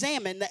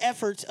re-examine the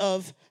efforts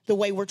of the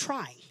way we're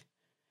trying.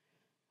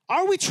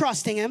 Are we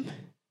trusting him?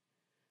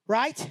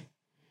 Right?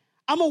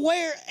 I'm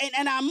aware,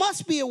 and I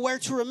must be aware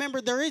to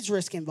remember there is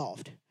risk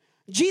involved.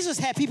 Jesus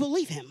had people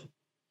leave him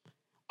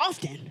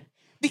often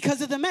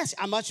because of the message.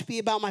 I must be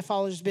about my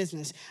Father's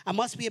business. I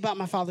must be about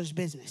my Father's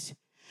business.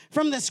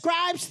 From the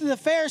scribes to the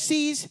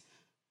Pharisees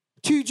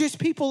to just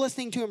people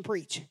listening to him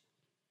preach.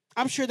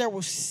 I'm sure there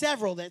were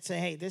several that say,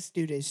 hey, this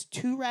dude is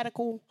too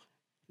radical,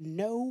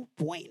 no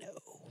bueno.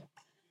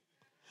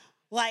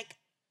 Like,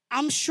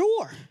 I'm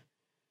sure.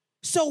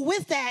 So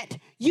with that,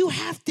 you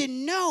have to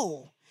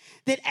know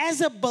that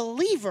as a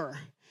believer,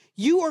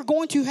 you are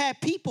going to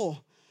have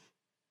people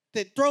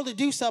that throw the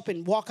deuce up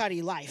and walk out of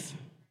your life.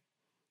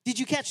 Did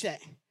you catch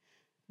that?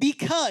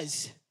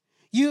 Because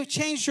you have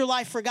changed your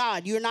life for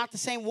God. You are not the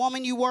same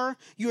woman you were.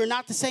 You are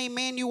not the same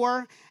man you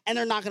were, and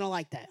they're not going to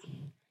like that.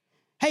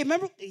 Hey,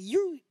 remember,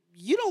 you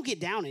don't get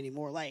down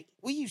anymore. Like,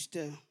 we used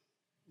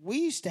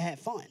to have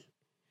fun.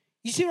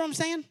 You see what I'm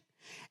saying?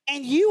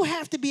 And you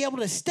have to be able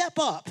to step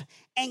up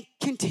and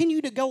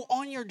continue to go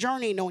on your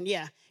journey knowing,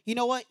 yeah, you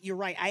know what? You're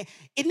right.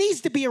 It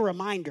needs to be a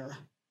reminder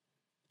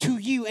to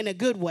you in a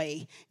good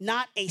way,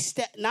 not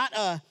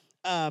a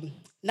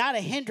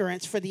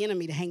hindrance for the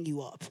enemy to hang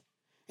you up.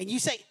 And you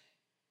say,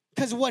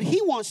 because what he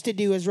wants to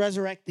do is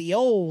resurrect the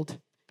old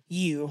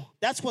you.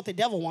 That's what the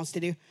devil wants to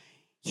do.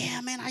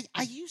 Yeah, man,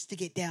 I used to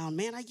get down,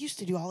 man. I used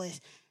to do all this.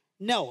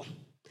 No,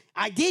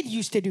 I did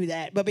used to do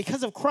that. But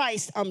because of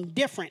Christ, I'm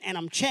different and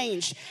I'm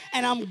changed.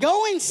 And I'm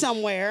going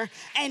somewhere.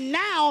 And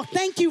now,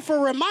 thank you for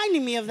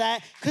reminding me of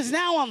that, because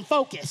now I'm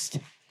focused.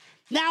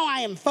 Now I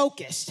am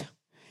focused.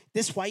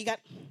 This is why you got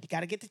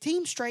to get the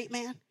team straight,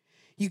 man.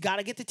 You got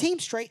to get the team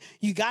straight.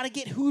 You got to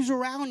get who's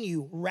around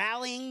you,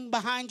 rallying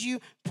behind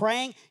you,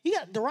 praying. You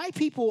got the right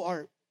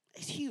people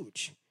it's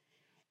huge.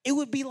 It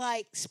would be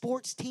like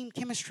sports team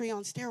chemistry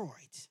on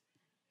steroids.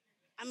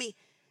 I mean,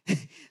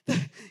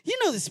 you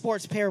know the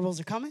sports parables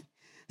are coming.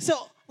 So,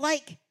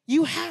 like,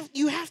 you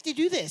have to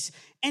do this.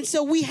 And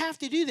so we have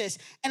to do this.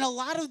 And a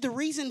lot of the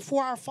reason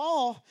for our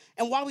fall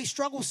and why we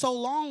struggle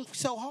so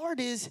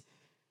hard is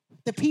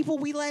the people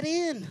we let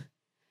in.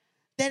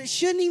 That it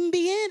shouldn't even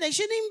be in. They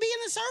shouldn't even be in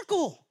the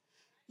circle.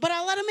 But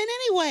I let them in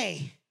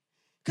anyway.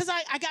 Because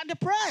I got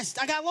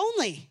depressed. I got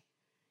lonely.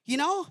 You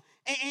know?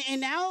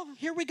 And now,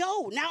 here we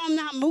go. Now I'm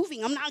not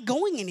moving. I'm not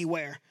going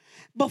anywhere.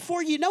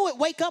 Before you know it,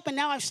 wake up and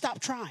now I've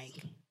stopped trying.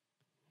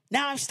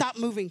 Now I've stopped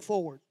moving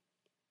forward.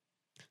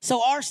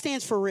 So R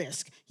stands for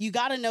risk. You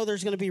got to know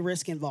there's going to be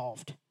risk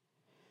involved.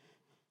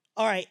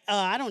 All right.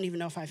 I don't even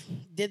know if I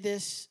did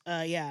this.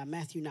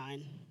 Matthew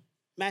 9.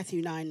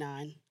 Matthew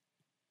 9:9.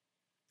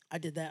 I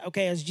did that.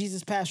 Okay, as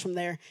Jesus passed from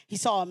there, he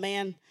saw a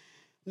man,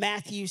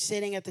 Matthew,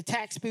 sitting at the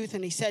tax booth,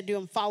 and he said to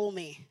him, follow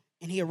me.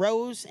 And he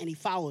arose and he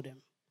followed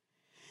him.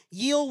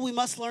 We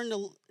must learn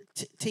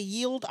to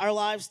yield our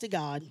lives to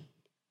God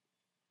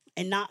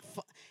and not,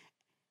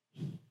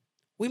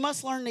 we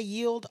must learn to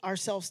yield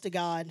ourselves to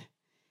God,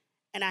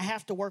 and I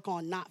have to work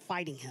on not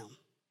fighting him.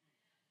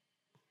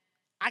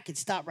 I could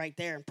stop right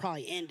there and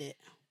probably end it.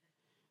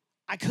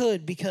 I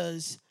could,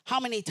 because how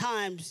many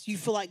times you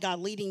feel like God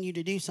leading you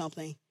to do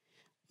something,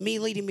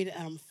 and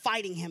I'm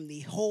fighting him the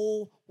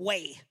whole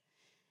way.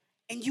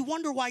 And you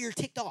wonder why you're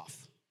ticked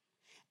off.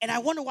 And I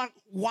wonder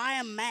why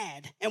I'm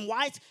mad and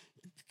why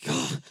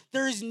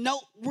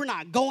we're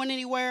not going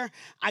anywhere.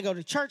 I go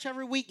to church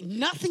every week.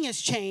 Nothing has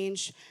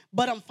changed,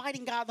 but I'm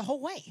fighting God the whole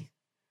way.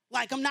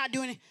 Like, I'm not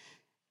doing it.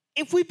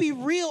 If we be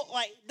real,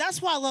 like,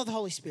 that's why I love the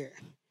Holy Spirit.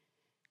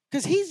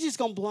 Because he's just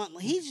going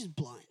bluntly. He's just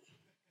blunt.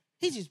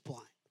 He's just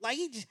blunt. Like,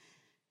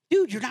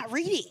 dude, you're not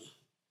reading.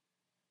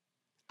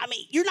 I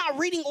mean, you're not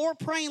reading or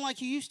praying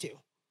like you used to.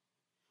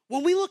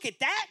 When we look at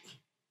that,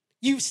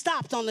 you've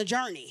stopped on the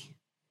journey.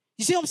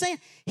 You see what I'm saying?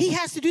 He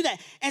has to do that.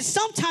 And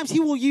sometimes he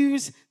will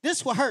use,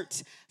 this what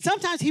hurts.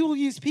 Sometimes he will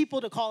use people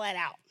to call that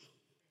out.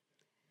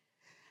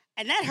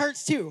 And that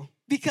hurts too,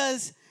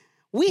 because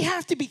we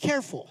have to be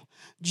careful.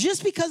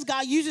 Just because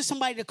God uses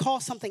somebody to call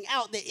something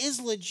out that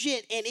is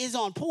legit and is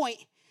on point,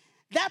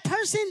 that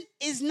person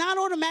is not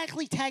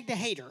automatically tagged a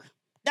hater.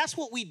 That's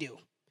what we do.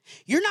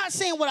 You're not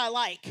saying what I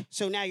like,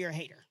 so now you're a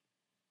hater.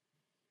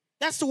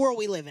 That's the world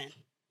we live in.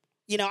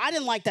 You know, I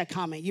didn't like that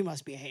comment. You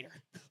must be a hater.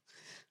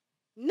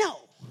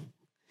 No,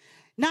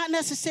 not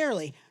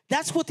necessarily.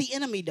 That's what the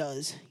enemy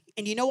does.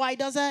 And you know why he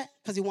does that?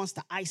 Because he wants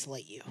to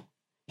isolate you.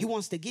 He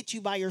wants to get you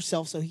by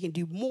yourself so he can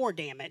do more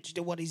damage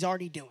than what he's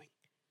already doing.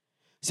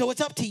 So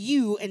it's up to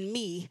you and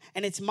me,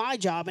 and it's my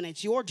job and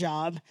it's your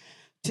job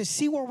to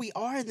see where we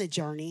are in the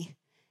journey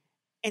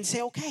and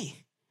say, okay,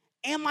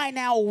 am I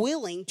now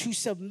willing to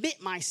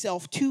submit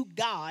myself to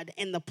God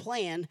and the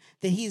plan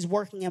that he's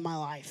working in my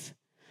life?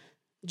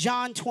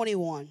 John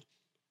 21,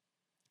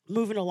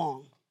 moving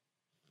along.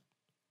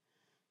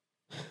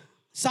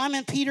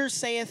 Simon Peter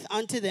saith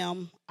unto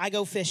them, I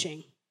go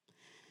fishing.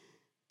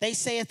 They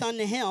saith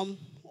unto him,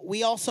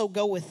 we also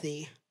go with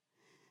thee.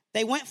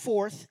 They went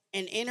forth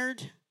and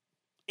entered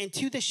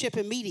into the ship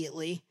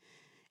immediately,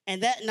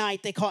 and that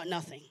night they caught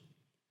nothing.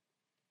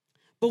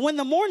 But when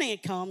the morning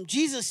had come,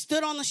 Jesus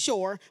stood on the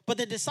shore, but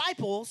the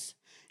disciples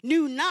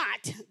knew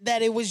not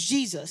that it was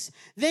Jesus.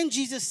 Then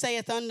Jesus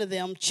saith unto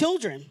them,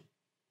 children,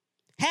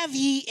 have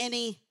ye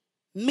any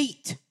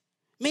meat?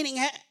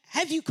 Meaning,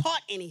 have you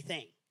caught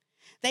anything?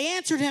 They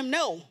answered him,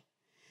 no.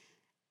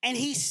 And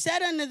he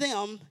said unto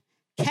them,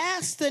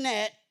 cast the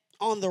net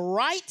on the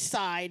right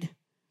side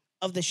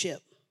of the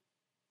ship.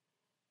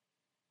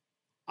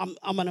 I'm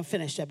going to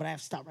finish that, but I have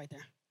to stop right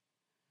there.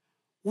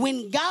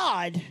 When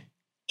God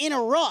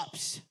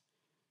interrupts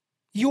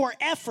your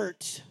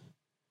efforts,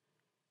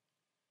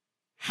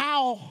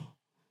 how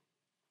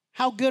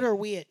good are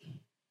we at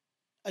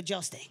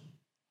adjusting?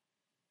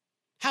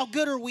 How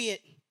good are we at,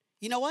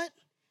 you know what?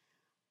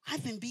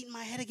 I've been beating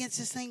my head against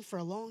this thing for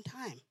a long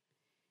time.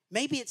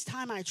 Maybe it's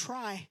time I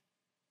try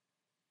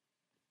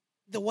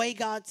the way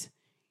God's,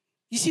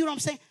 you see what I'm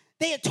saying?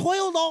 They had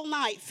toiled all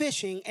night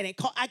fishing, and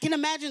I can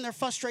imagine their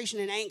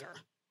frustration and anger.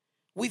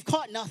 We've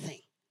caught nothing.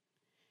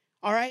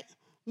 All right?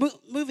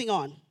 Moving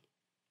on.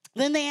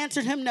 Then they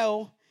answered him,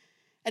 no.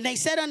 And they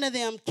said unto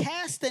them,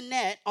 cast the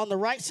net on the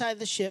right side of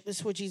the ship. This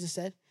is what Jesus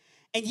said.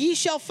 And ye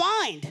shall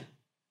find.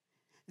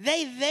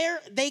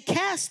 They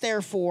cast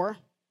therefore.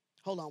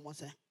 Hold on one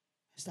second.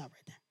 Stop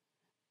right there.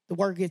 The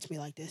word gets me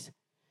like this.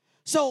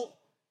 So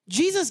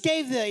Jesus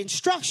gave the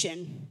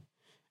instruction,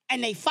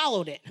 and they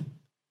followed it.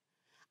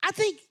 I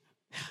think,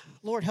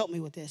 Lord, help me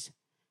with this,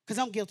 because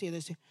I'm guilty of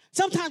this too.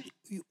 Sometimes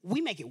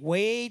we make it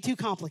way too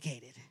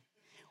complicated.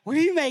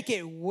 We make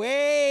it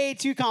way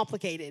too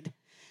complicated.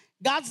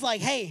 God's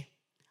like, hey,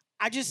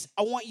 I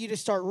want you to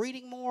start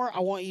reading more. I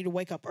want you to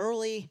wake up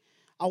early.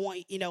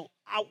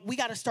 We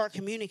got to start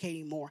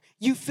communicating more.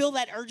 You feel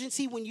that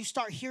urgency when you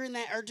start hearing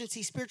that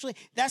urgency spiritually.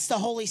 That's the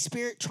Holy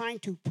Spirit trying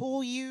to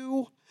pull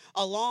you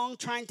along,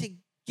 trying to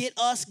get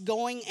us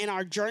going in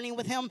our journey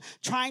with him,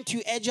 trying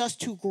to edge us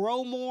to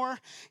grow more.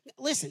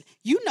 Listen,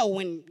 you know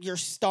when you're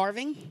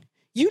starving.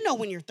 You know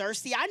when you're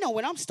thirsty. I know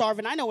when I'm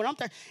starving. I know when I'm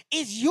thirsty.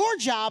 It's your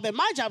job and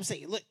my job to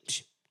say, look,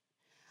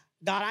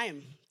 God, I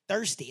am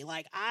thirsty.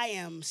 Like, I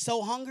am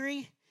so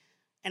hungry,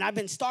 and I've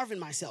been starving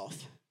myself.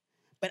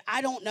 But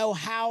I don't know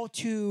how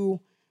to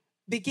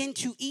begin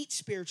to eat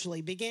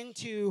spiritually, begin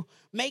to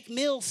make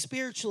meals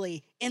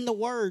spiritually in the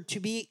Word, to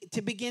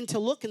begin to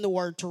look in the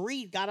Word, to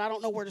read. God, I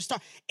don't know where to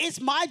start.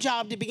 It's my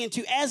job to begin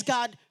to, as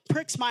God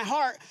pricks my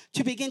heart,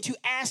 to begin to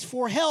ask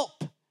for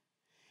help.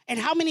 And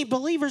how many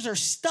believers are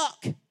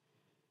stuck?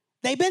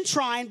 They've been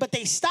trying, but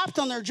they stopped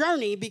on their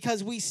journey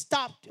because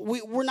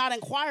we're not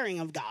inquiring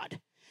of God.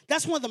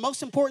 That's one of the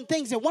most important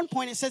things. At one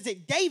point, it says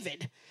that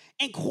David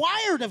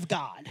inquired of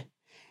God.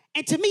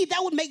 And to me,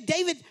 that would make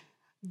David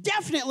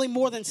definitely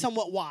more than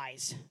somewhat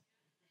wise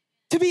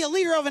to be a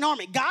leader of an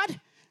army. God,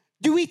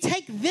 do we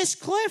take this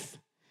cliff,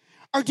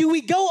 or do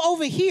we go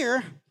over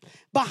here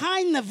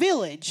behind the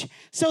village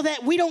so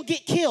that we don't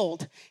get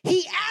killed?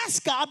 He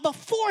asked God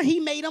before he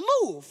made a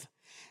move.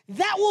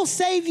 That will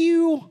save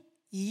you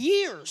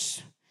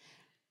years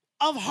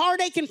of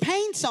heartache and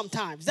pain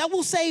sometimes. That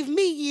will save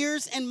me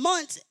years and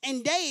months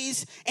and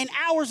days and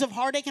hours of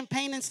heartache and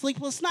pain and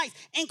sleepless nights.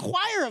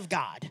 Inquire of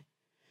God.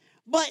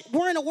 But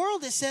we're in a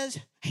world that says,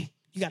 hey,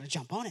 you got to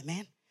jump on it,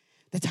 man.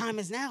 The time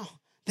is now.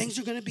 Things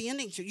are going to be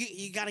ending, so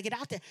you got to get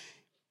out there.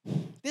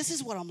 This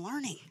is what I'm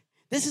learning.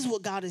 This is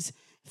what God is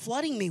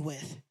flooding me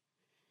with.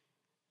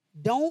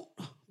 Don't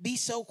be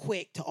so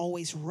quick to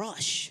always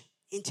rush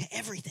into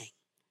everything.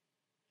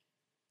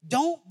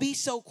 Don't be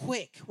so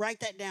quick,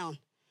 write that down,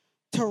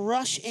 to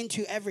rush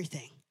into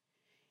everything.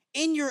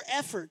 In your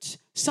efforts,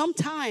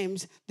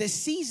 sometimes the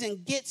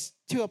season gets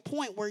to a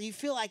point where you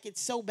feel like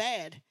it's so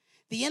bad.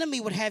 The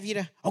enemy would have you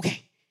to,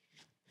 okay.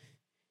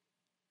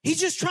 He's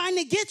just trying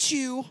to get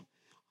you,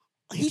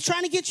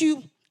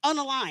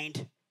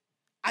 unaligned.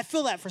 I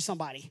feel that for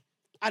somebody.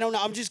 I don't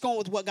know. I'm just going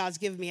with what God's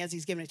given me as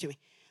he's given it to me.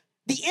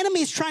 The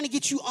enemy is trying to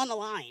get you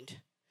unaligned.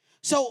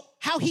 So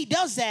how he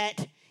does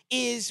that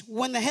is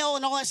when the hell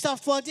and all that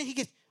stuff floods in, he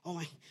gets, oh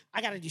my,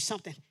 I got to do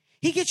something.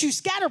 He gets you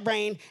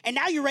scatterbrained, and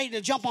now you're ready to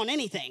jump on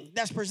anything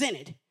that's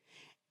presented.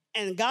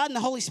 And God and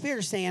the Holy Spirit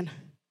are saying,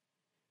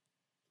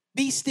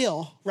 be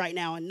still right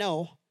now and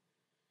know.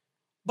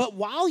 But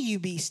while you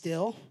be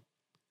still,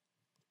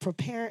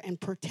 prepare and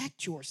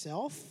protect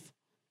yourself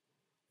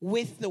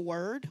with the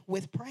word,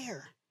 with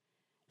prayer.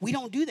 We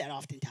don't do that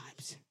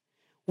oftentimes.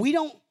 We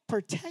don't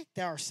protect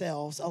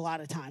ourselves a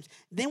lot of times.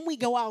 Then we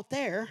go out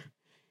there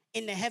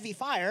in the heavy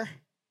fire.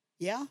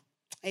 Yeah,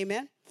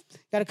 amen.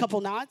 Got a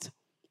couple nods.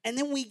 And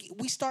then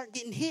we start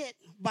getting hit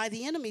by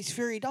the enemy's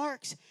fury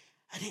darts.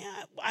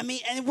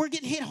 And we're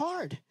getting hit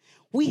hard.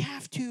 We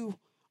have to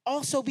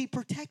also be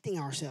protecting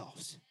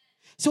ourselves.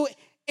 So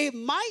it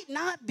might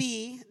not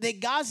be that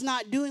God's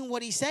not doing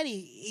what he said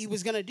he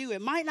was going to do.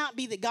 It might not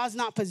be that God's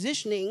not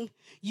positioning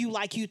you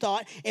like you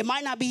thought. It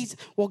might not be,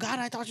 well, God,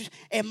 I thought you.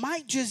 It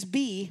might just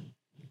be,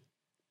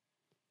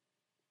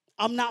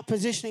 I'm not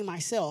positioning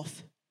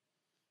myself.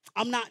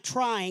 I'm not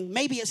trying.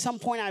 Maybe at some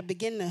point I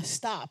begin to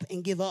stop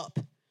and give up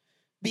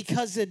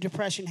because the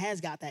depression has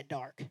got that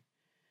dark.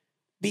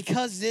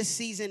 Because this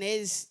season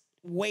is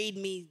weighed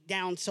me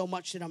down so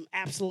much that I'm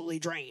absolutely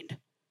drained.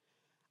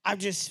 I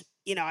just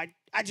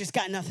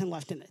got nothing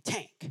left in the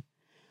tank.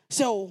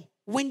 So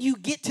when you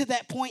get to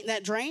that point,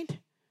 that drained,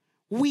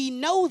 we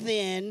know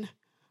then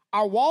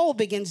our wall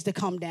begins to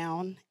come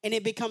down, and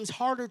it becomes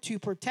harder to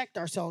protect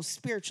ourselves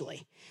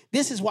spiritually.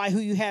 This is why who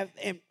you have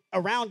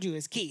around you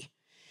is key.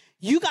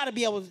 You got to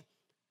be able to,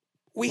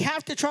 we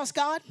have to trust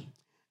God,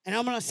 and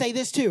I'm going to say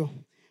this too.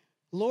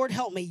 Lord,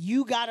 help me.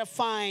 You got to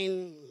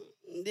find,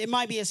 it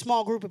might be a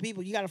small group of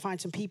people, you got to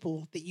find some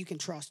people that you can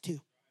trust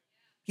too.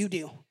 You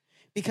do.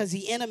 Because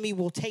the enemy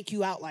will take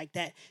you out like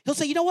that. He'll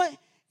say, you know what?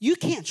 You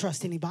can't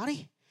trust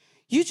anybody.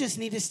 You just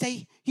need to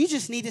stay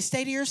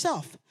to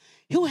yourself.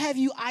 He'll have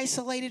you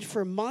isolated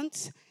for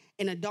months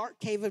in a dark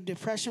cave of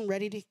depression,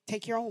 ready to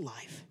take your own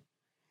life.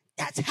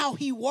 That's how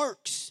he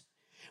works.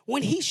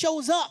 When he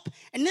shows up,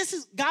 and this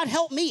is, God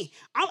help me.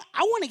 I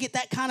want to get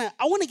that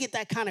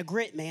kind of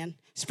grit, man,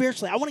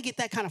 spiritually. I want to get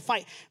that kind of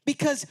fight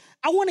because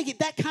I want to get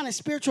that kind of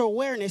spiritual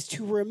awareness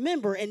to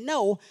remember and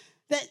know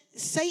that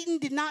Satan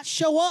did not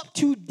show up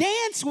to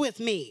dance with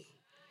me.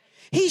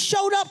 He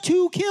showed up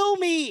to kill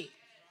me.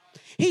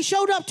 He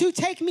showed up to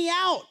take me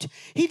out.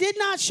 He did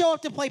not show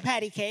up to play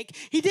patty cake.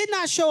 He did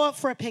not show up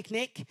for a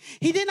picnic.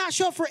 He did not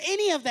show up for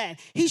any of that.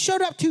 He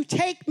showed up to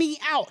take me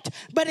out.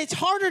 But it's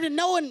harder to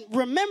know and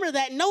remember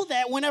that, know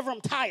that whenever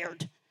I'm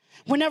tired,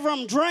 whenever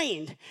I'm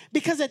drained.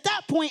 Because at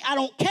that point, I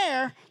don't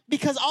care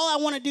because all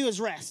I want to do is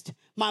rest,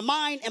 my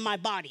mind and my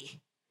body.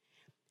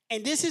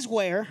 And this is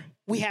where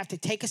we have to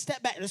take a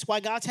step back. That's why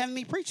God's having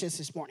me preach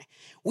this morning.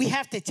 We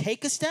have to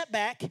take a step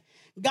back.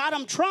 God,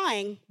 I'm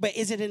trying, but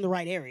is it in the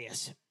right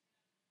areas?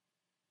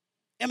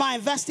 Am I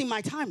investing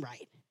my time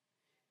right?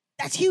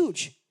 That's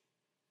huge.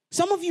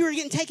 Some of you are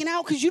getting taken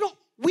out because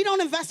we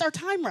don't invest our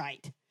time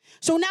right.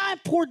 So now I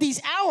poured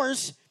these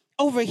hours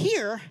over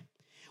here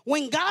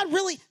when God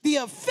really, the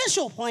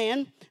official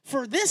plan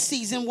for this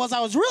season was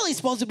I was really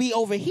supposed to be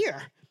over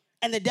here.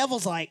 And the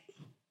devil's like,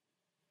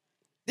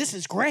 this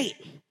is great.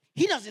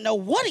 He doesn't know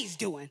what he's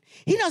doing.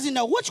 He doesn't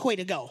know which way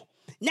to go.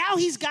 Now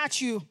he's got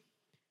you.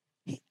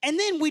 And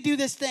then we do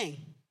this thing.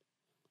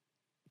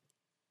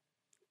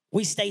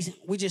 We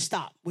just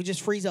stop. We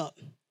just freeze up.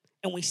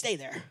 And we stay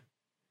there.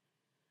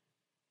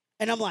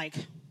 And I'm like,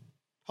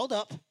 hold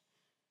up.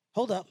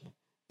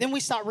 Then we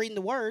stop reading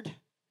the word.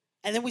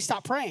 And then we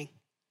stop praying.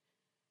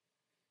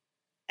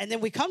 And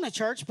then we come to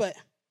church, but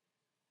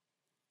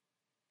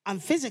I'm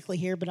physically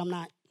here, but I'm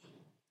not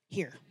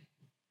here.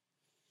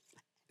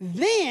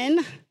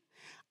 Then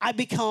I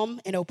become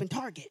an open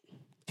target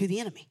to the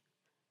enemy.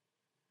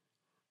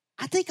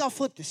 I think I'll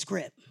flip the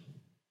script.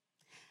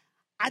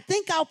 I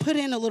think I'll put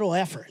in a little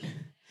effort.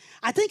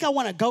 I think I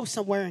want to go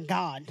somewhere in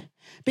God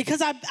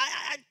because I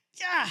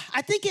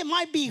think it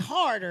might be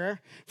harder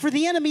for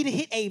the enemy to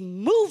hit a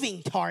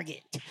moving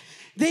target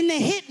than to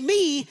hit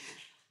me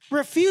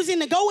refusing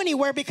to go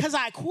anywhere because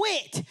I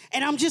quit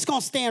and I'm just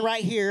going to stand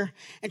right here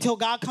until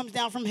God comes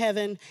down from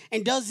heaven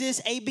and does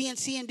this A, B, and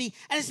C, and D.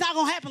 And it's not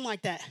going to happen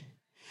like that.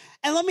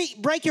 And let me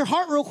break your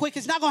heart real quick.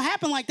 It's not going to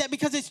happen like that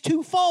because it's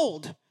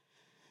twofold.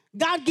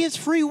 God gives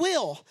free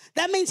will.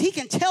 That means he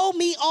can tell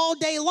me all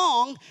day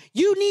long,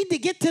 you need to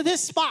get to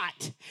this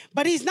spot.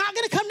 But he's not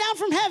going to come down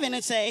from heaven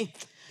and say,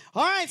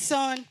 all right,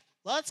 son,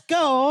 let's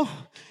go.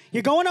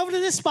 You're going over to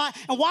this spot.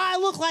 And why I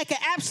look like an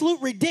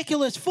absolute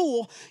ridiculous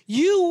fool,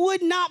 you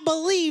would not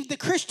believe the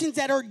Christians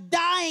that are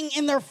dying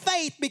in their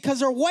faith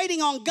because they're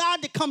waiting on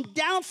God to come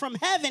down from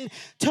heaven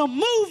to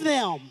move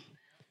them.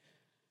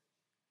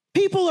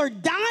 People are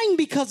dying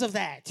because of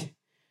that.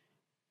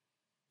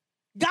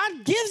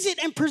 God gives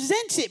it and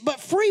presents it,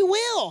 but free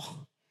will.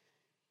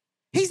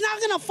 He's not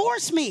going to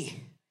force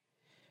me.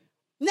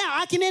 Now,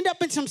 I can end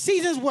up in some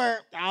seasons where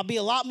I'll be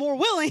a lot more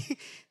willing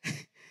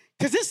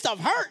because this stuff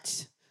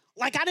hurts.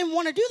 Like, I didn't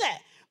want to do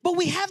that. But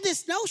we have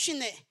this notion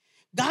that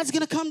God's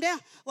going to come down.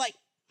 Like,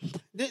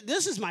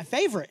 this is my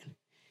favorite.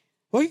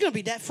 Well, you're going to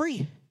be debt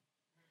free.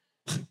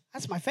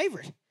 That's my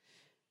favorite.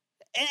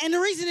 And the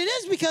reason it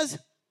is because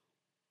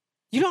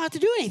you don't have to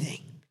do anything.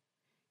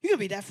 You're going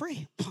to be debt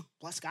free.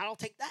 Bless God, I'll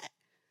take that.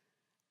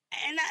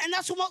 And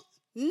that's what,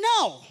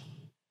 no.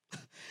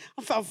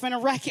 I'm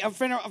finna wreck it. I'm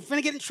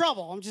finna get in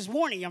trouble. I'm just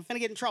warning you, I'm finna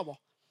get in trouble.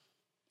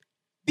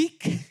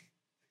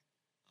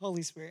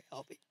 Holy Spirit,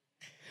 help me.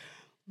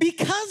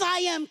 Because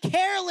I am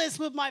careless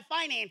with my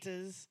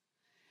finances,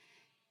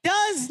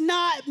 God is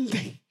not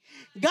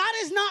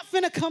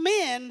finna come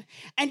in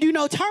and do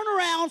no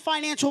turnaround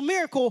financial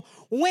miracle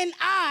when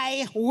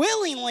I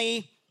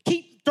willingly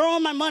keep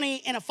throwing my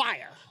money in a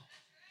fire.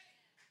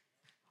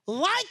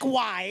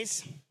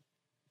 Likewise,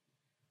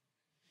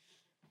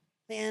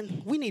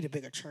 man, we need a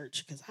bigger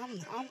church because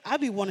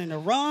I'd be wanting to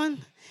run.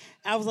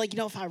 I was like,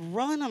 if I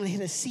run, I'm going to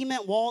hit a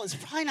cement wall. It's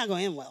probably not going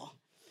to end well.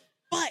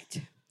 But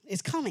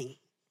it's coming.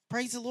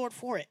 Praise the Lord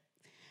for it.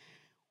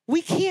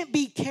 We can't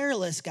be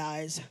careless,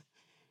 guys.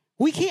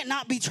 We can't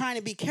not be trying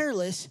to be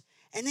careless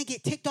and then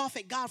get ticked off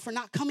at God for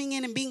not coming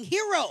in and being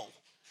hero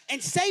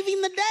and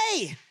saving the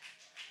day.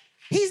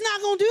 He's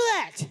not going to do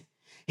that.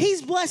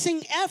 He's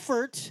blessing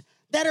efforts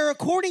that are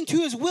according to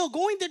his will,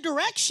 going the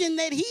direction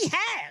that he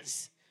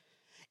has.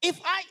 If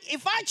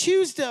I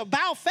choose to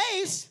bow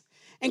face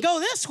and go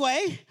this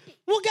way,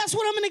 well, guess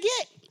what I'm going to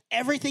get?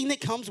 Everything that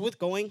comes with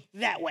going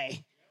that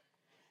way.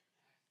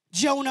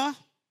 Jonah,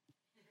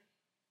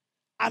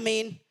 I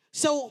mean,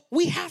 so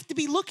we have to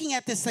be looking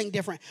at this thing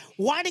different.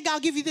 Why did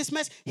God give you this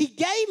message? He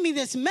gave me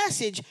this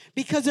message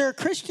because there are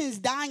Christians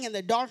dying in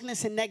the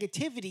darkness and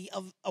negativity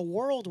of a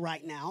world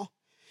right now.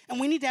 And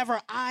we need to have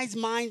our eyes,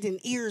 minds, and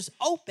ears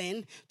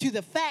open to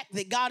the fact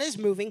that God is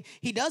moving.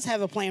 He does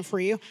have a plan for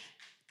you.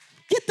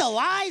 Get the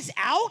lies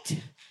out.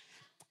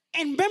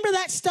 And remember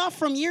that stuff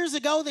from years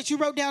ago that you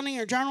wrote down in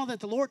your journal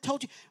that the Lord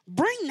told you?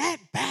 Bring that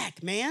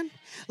back, man.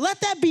 Let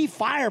that be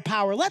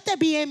firepower. Let that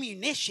be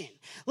ammunition.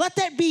 Let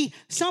that be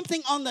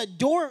something on the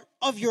door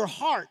of your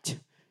heart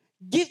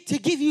to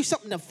give you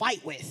something to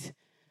fight with.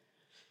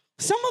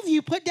 Some of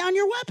you put down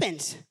your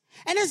weapons.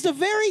 And it's the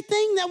very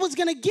thing that was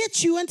going to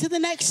get you into the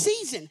next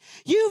season.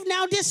 You've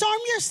now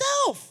disarmed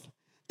yourself.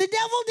 The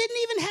devil didn't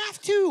even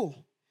have to.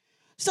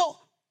 So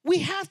we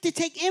have to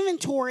take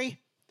inventory.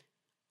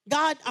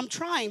 God, I'm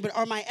trying, but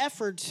are my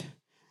efforts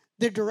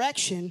the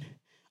direction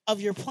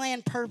of your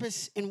plan,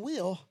 purpose, and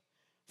will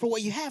for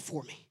what you have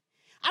for me?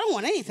 I don't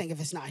want anything if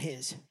it's not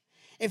his.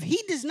 If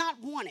he does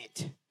not want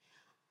it,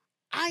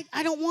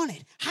 I don't want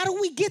it. How do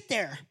we get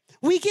there?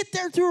 We get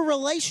there through a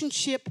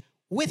relationship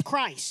with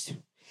Christ.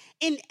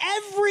 In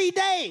every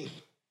day,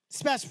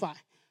 specify,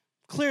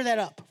 clear that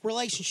up,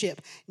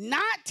 relationship.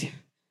 Not,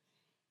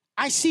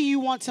 I see you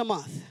once a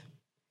month.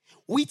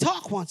 We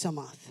talk once a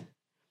month.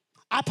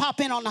 I pop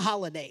in on the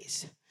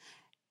holidays.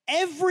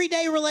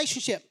 Everyday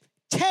relationship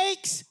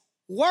takes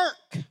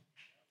work.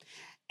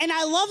 And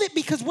I love it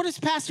because what has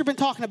Pastor been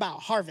talking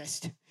about?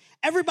 Harvest.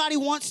 Everybody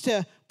wants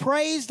to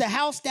praise the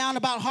house down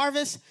about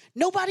harvest.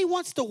 Nobody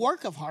wants the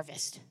work of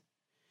harvest.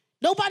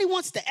 Nobody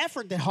wants the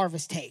effort that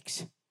harvest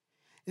takes.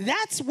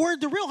 That's where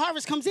the real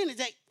harvest comes in. It's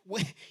like,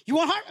 you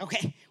want harvest?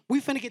 Okay,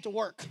 we finna get to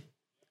work.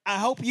 I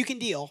hope you can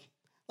deal.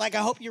 Like, I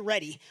hope you're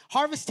ready.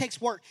 Harvest takes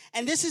work.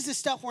 And this is the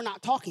stuff we're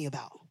not talking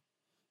about.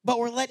 But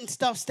we're letting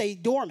stuff stay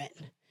dormant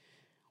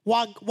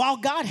while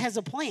God has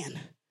a plan.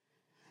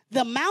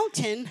 The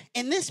mountain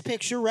in this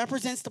picture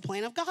represents the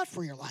plan of God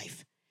for your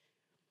life.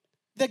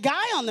 The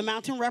guy on the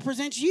mountain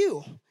represents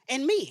you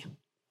and me.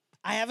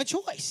 I have a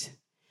choice.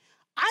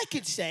 I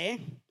could say,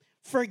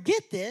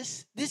 forget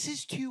this. This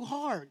is too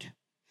hard.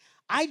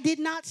 I did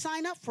not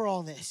sign up for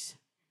all this.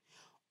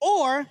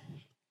 Or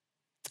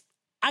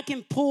I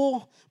can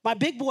pull my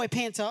big boy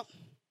pants up.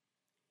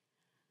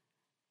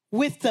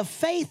 With the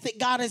faith that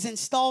God has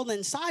installed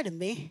inside of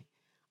me,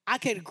 I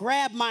could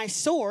grab my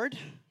sword,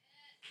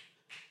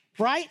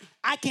 right?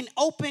 I can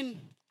open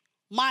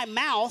my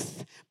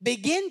mouth,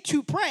 begin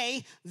to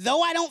pray,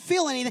 though I don't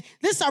feel anything.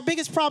 This is our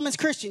biggest problem as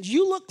Christians.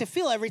 You look to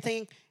feel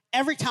everything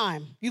every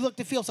time. You look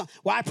to feel something.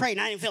 Well, I prayed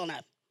and I didn't feel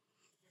nothing.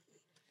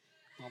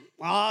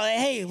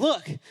 Hey,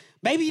 look,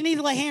 maybe you need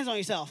to lay hands on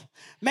yourself.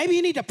 Maybe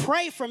you need to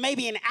pray for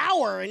maybe an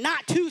hour and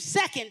not 2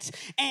 seconds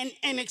and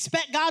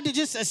expect God to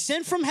just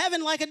ascend from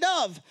heaven like a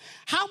dove.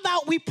 How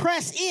about we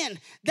press in?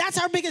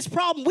 That's our biggest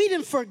problem. We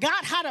done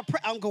forgot how to pray.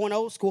 I'm going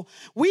old school.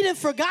 We done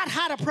forgot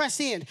how to press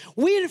in.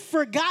 We have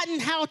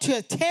forgotten how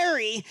to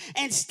tarry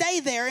and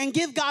stay there and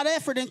give God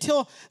effort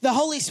until the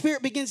Holy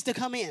Spirit begins to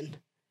come in.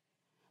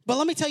 But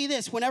let me tell you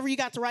this, whenever you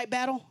got the right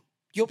battle,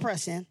 you'll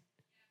press in.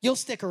 You'll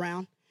stick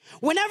around.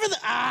 Whenever the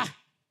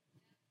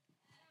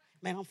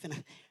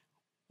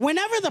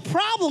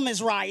problem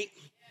is right,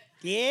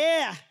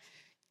 yeah,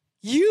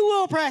 you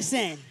will press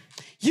in.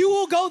 You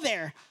will go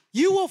there.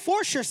 You will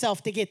force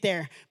yourself to get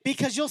there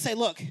because you'll say,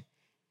 look,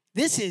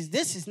 this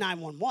is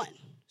 911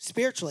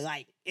 spiritually.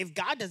 Like, if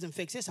God doesn't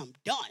fix this, I'm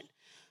done.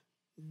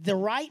 The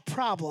right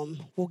problem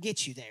will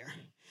get you there.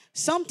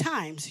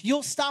 Sometimes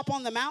you'll stop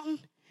on the mountain.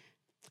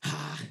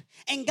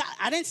 And God,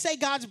 I didn't say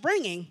God's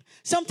bringing.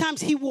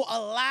 Sometimes he will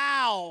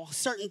allow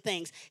certain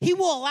things. He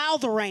will allow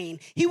the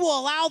rain. He will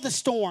allow the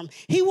storm.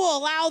 He will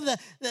allow the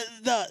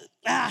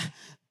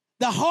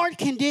hard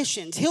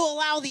conditions. He'll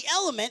allow the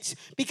elements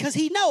because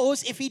he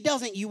knows if he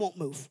doesn't, you won't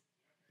move.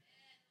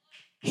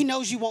 He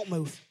knows you won't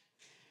move.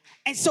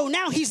 And so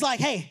now he's like,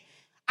 hey,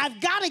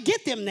 I've got to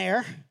get them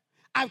there.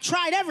 I've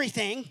tried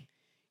everything.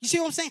 You see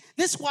what I'm saying?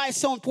 This is why it's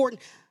so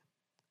important.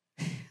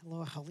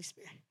 Lord, Holy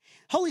Spirit.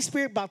 Holy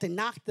Spirit about to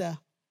knock the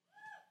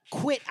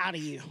quit out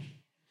of you.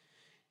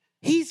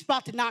 He's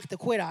about to knock the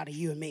quit out of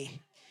you and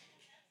me.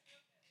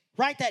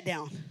 Write that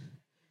down.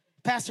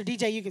 Pastor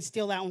DJ, you can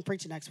steal that one,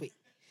 preach it next week.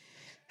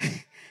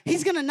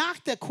 He's going to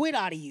knock the quit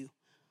out of you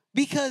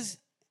because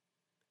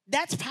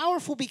that's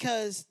powerful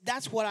because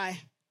that's what I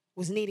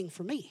was needing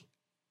for me.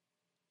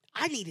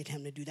 I needed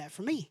him to do that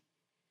for me.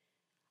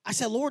 I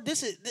said, Lord,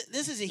 this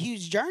is a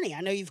huge journey.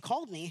 I know you've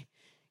called me.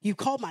 You've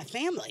called my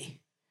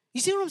family.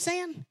 You see what I'm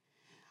saying?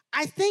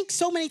 I think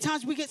so many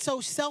times we get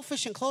so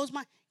selfish and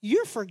closed-minded.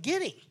 You're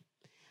forgetting.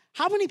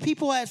 How many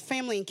people have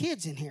family and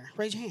kids in here?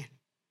 Raise your hand.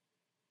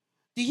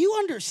 Do you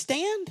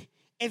understand?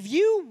 If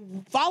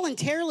you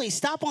voluntarily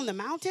stop on the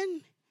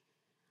mountain,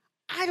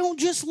 I don't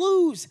just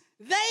lose.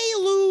 They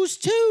lose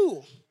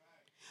too.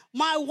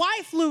 My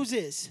wife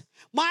loses.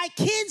 My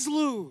kids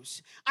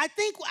lose. I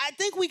think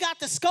we got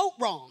the scope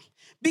wrong.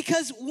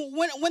 Because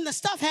when the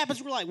stuff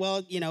happens, we're like,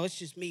 well, it's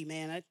just me,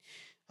 man.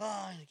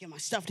 I get my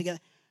stuff together.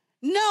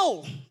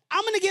 No,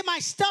 I'm going to get my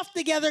stuff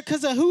together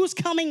because of who's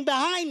coming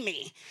behind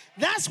me.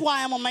 That's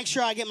why I'm going to make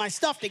sure I get my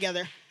stuff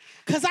together,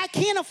 because I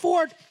can't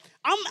afford,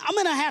 I'm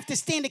going to have to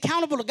stand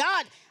accountable to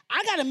God.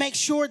 I got to make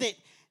sure that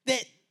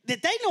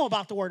they know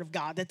about the Word of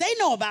God, that they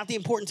know about the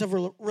importance of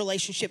a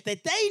relationship,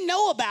 that they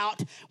know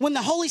about when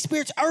the Holy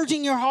Spirit's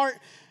urging your heart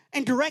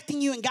and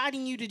directing you and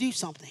guiding you to do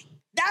something.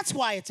 That's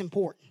why it's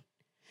important.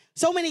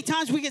 So many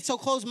times we get so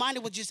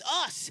close-minded with just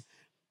us.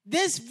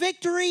 This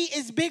victory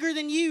is bigger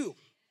than you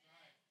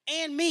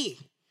and me.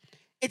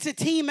 It's a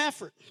team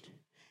effort.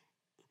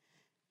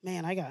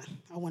 Man, I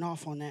went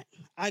off on that.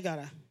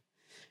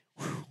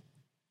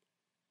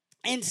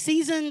 And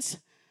seasons,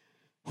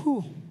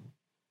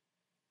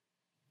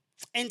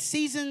 in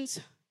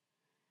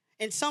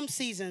some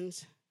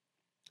seasons,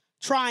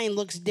 trying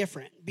looks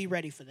different. Be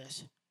ready for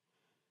this.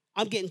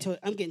 I'm getting to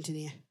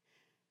the end.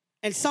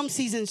 And some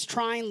seasons,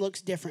 trying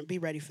looks different. Be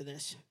ready for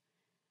this.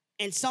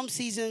 And some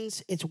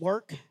seasons, it's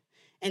work.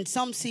 And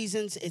some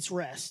seasons, it's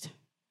rest.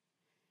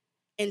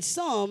 And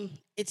some,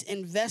 it's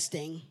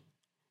investing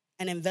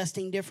and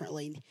investing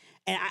differently.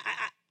 And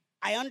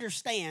I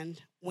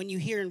understand when you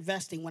hear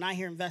investing, when I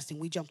hear investing,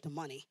 we jump to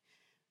money.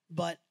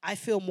 But I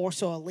feel more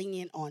so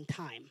lenient on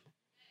time.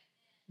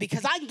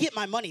 Because I can get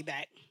my money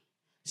back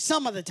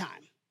some of the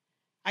time.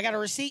 I got a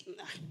receipt.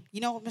 You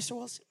know what, Mr.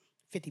 Wilson?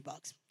 $50.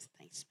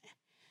 Thanks, man.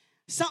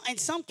 In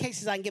some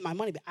cases, I can get my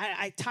money back.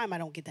 I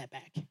don't get that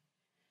back.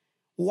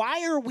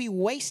 Why are we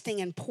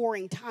wasting and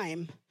pouring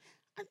time?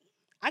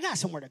 I got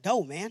somewhere to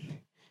go, man.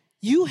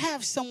 You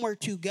have somewhere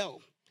to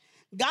go.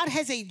 God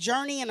has a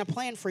journey and a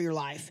plan for your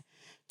life.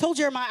 Told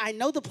Jeremiah, I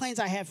know the plans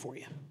I have for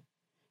you.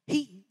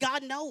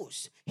 God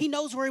knows. He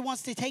knows where he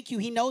wants to take you.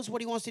 He knows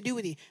what he wants to do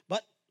with you.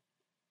 But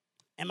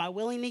am I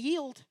willing to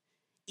yield,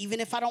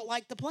 even if I don't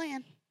like the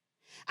plan?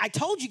 I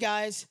told you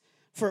guys,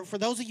 for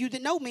those of you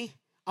that know me,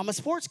 I'm a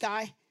sports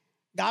guy.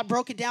 God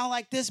broke it down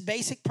like this,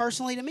 basic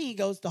personally to me. He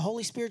goes, the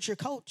Holy Spirit's your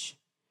coach.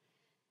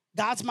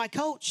 God's my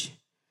coach.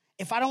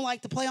 If I don't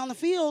like to play on the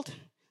field,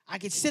 I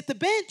can sit the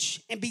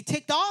bench and be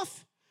ticked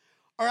off,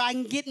 or I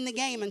can get in the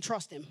game and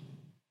trust him.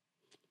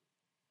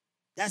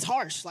 That's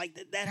harsh. Like,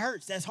 that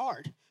hurts. That's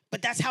hard.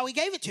 But that's how he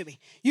gave it to me.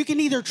 You can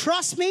either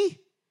trust me,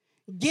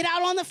 get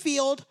out on the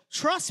field,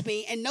 trust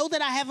me, and know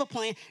that I have a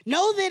plan.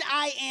 Know that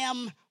I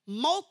am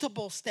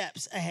multiple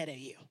steps ahead of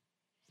you.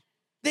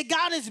 That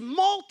God is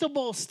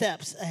multiple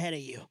steps ahead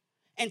of you.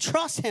 And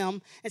trust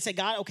him and say,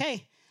 God,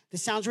 okay,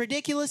 this sounds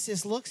ridiculous.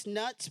 This looks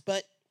nuts,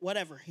 but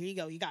whatever. Here you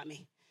go. You got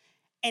me.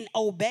 And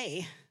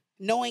obey,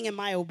 knowing in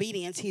my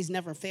obedience, he's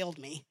never failed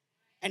me.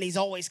 And he's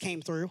always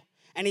came through.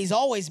 And he's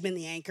always been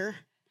the anchor.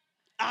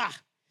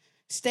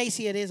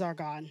 Stacy, it is our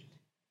God.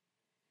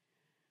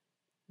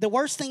 The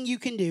worst thing you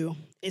can do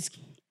is,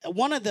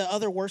 one of the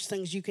other worst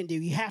things you can do,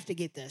 you have to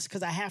get this,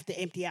 because I have to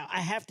empty out. I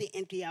have to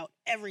empty out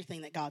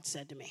everything that God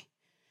said to me.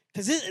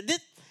 Because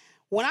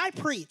when I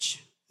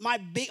preach, my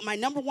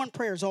number one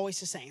prayer is always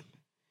the same.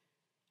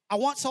 I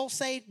want souls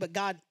saved, but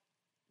God,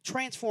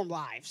 transform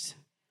lives.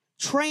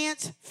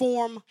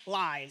 Transform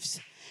lives.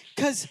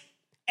 Because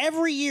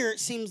every year it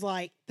seems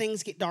like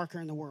things get darker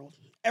in the world.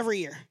 Every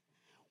year.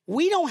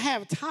 We don't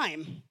have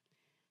time.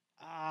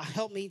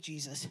 Help me,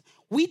 Jesus.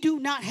 We do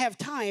not have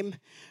time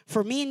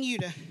for me and you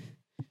to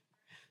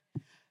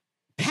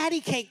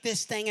patty cake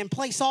this thing and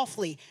play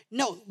softly.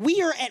 No,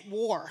 we are at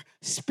war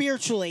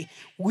spiritually.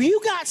 You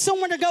got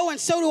somewhere to go, and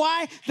so do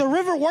I. The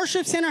River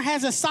Worship Center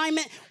has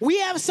assignment. We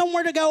have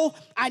somewhere to go.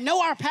 I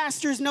know our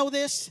pastors know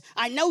this.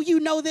 I know you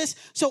know this.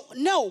 So,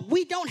 no,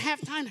 we don't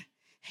have time.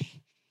 Hey,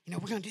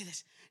 we're going to do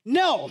this.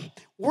 No,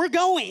 we're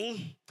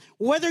going.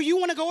 Whether you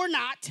want to go or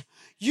not,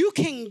 you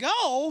can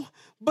go,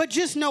 but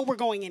just know we're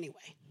going anyway.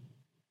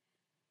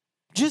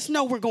 Just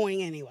know we're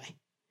going anyway.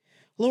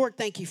 Lord,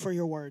 thank you for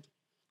your word.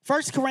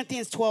 1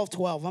 Corinthians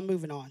 12:12. I'm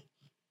moving on.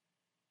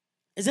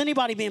 Is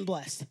anybody being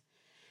blessed?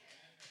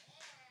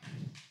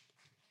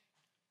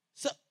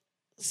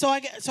 So I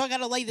got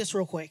to lay this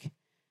real quick.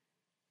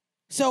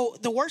 So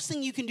the worst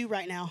thing you can do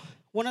right now,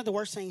 one of the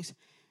worst things,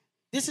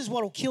 this is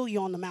what will kill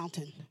you on the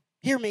mountain.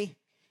 Hear me.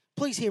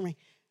 Please hear me.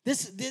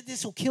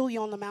 This will kill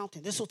you on the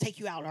mountain. This will take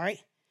you out, all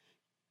right?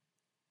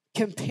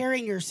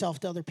 Comparing yourself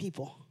to other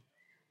people.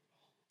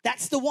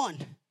 That's the one.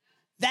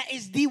 That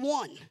is the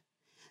one.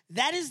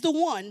 That is the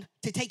one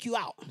to take you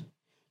out.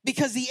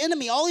 Because the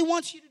enemy, all he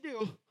wants you to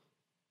do,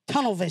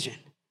 tunnel vision.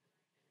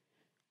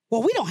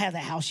 Well, we don't have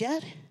that house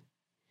yet.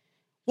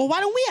 Well, why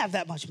don't we have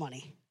that much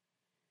money?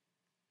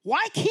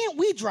 Why can't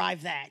we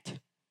drive that?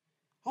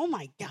 Oh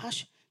my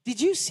gosh. Did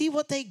you see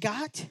what they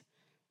got?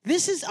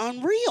 This is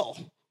unreal.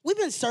 We've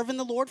been serving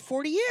the Lord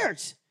 40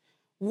 years.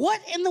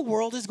 What in the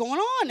world is going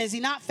on? Has he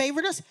not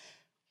favored us?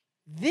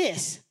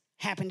 This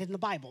happened in the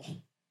Bible.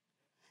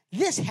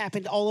 This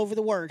happened all over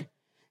the word.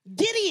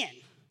 Gideon,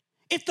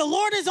 if the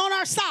Lord is on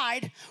our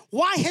side,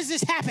 why has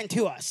this happened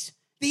to us?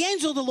 The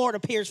angel of the Lord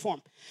appears for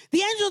him.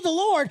 The angel of the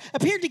Lord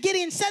appeared to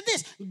Gideon and said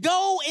this,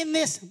 go in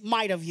this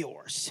might of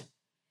yours.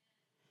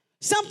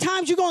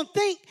 Sometimes you're going to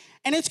think,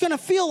 and it's going to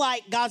feel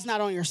like God's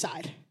not on your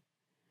side.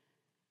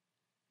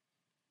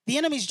 The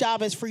enemy's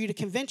job is for you to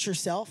convince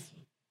yourself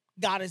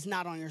God is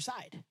not on your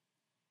side.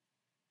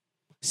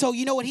 So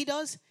you know what he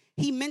does?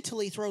 He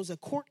mentally throws a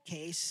court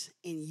case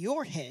in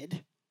your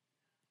head.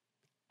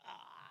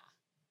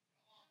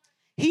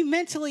 He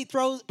mentally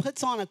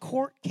puts on a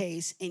court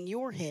case in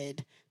your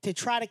head to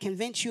try to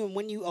convince you and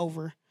win you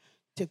over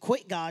to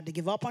quit God, to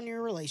give up on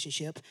your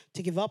relationship,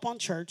 to give up on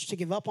church, to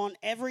give up on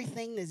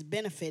everything that's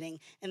benefiting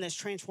and that's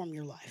transformed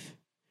your life.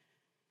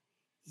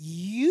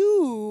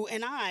 You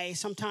and I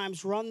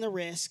sometimes run the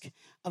risk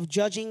of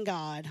judging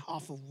God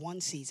off of one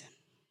season.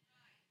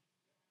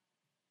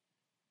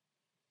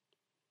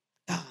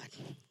 God,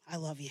 I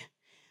love you.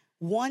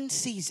 One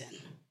season.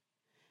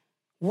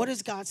 What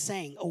is God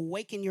saying?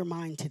 Awaken your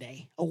mind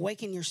today.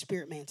 Awaken your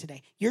spirit man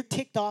today. You're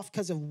ticked off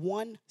because of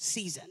one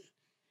season.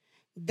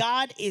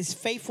 God is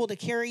faithful to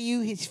carry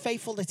you. He's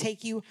faithful to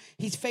take you.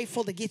 He's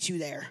faithful to get you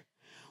there.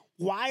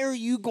 Why are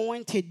you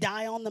going to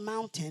die on the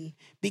mountain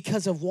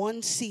because of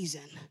one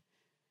season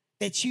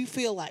that you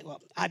feel like,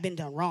 well, I've been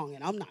done wrong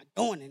and I'm not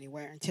going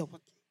anywhere until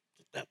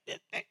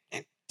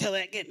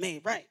that get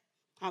me right.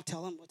 I'll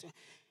tell them what to.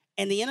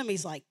 And the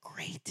enemy's like,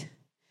 great.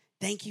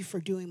 Thank you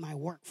for doing my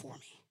work for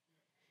me.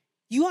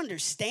 You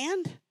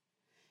understand?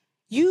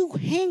 You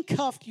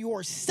handcuffed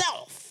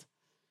yourself.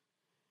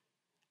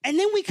 And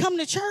then we come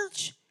to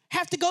church,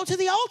 have to go to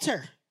the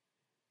altar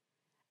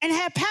and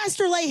have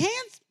pastor lay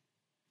hands.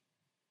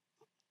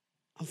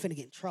 I'm finna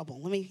get in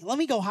trouble. Let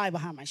me go hide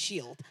behind my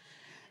shield.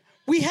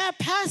 We have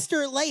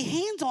pastor lay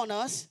hands on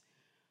us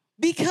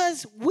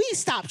because we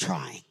stopped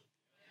trying.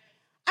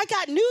 I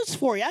got news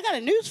for you. I got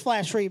a news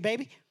flash for you,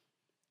 baby.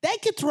 They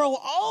could throw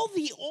all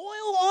the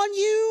oil on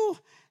you.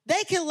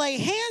 They can lay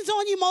hands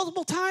on you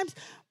multiple times,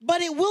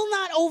 but it will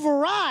not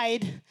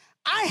override.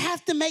 I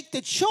have to make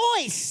the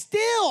choice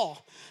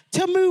still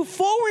to move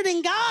forward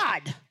in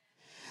God.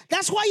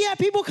 That's why you have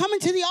people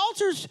coming to the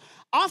altars.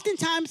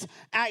 Oftentimes,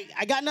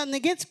 I got nothing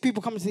against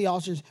people coming to the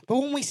altars, but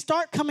when we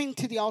start coming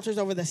to the altars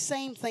over the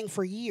same thing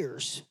for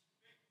years,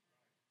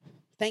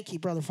 thank you,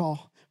 Brother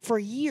Fall, for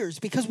years,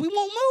 because we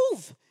won't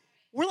move.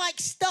 We're like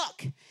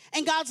stuck.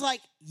 And God's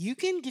like, you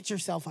can get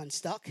yourself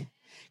unstuck.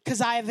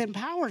 Because I have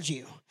empowered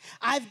you.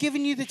 I've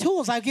given you the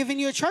tools. I've given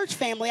you a church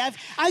family.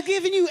 I've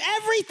given you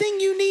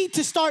everything you need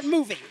to start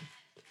moving.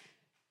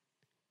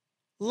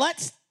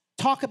 Let's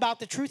talk about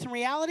the truth and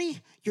reality.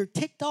 You're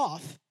ticked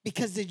off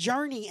because the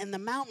journey and the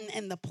mountain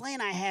and the plan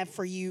I have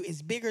for you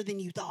is bigger than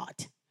you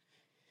thought.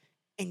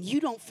 And you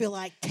don't feel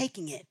like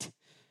taking it.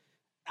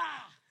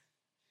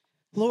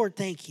 Lord,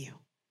 thank you.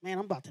 Man,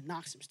 I'm about to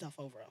knock some stuff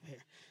over up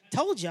here.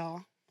 Told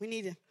y'all,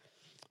 we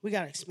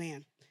got to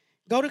expand.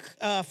 Go to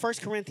 1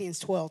 Corinthians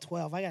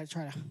 12:12. I got to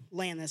try to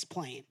land this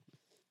plane.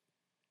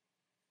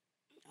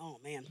 Oh,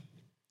 man.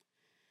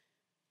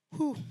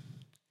 Whew.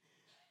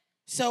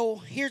 So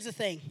here's the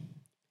thing.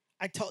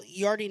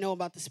 You already know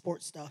about the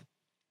sports stuff.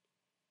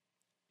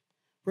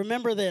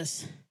 Remember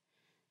this.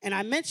 And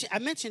I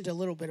mentioned a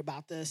little bit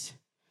about this.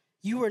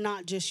 You are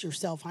not just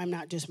yourself. I'm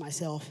not just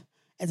myself.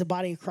 As a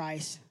body of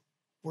Christ,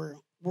 we're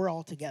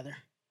all together.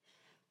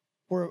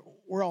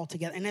 We're all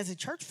together. And as a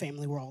church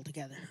family, we're all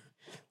together.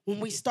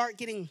 When I start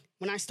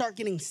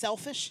getting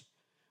selfish,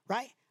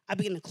 right? I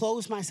begin to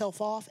close myself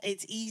off.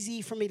 It's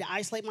easy for me to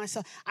isolate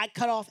myself. I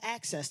cut off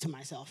access to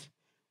myself.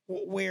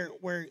 Where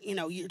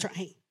you're trying,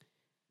 hey,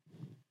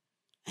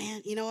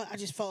 man, you know what? I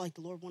just felt like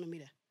the Lord wanted me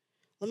to,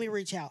 let me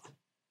reach out.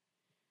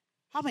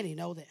 How many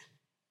know that?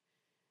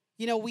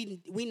 You know,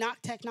 we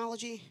knock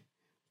technology,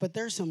 but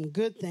there's some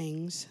good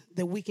things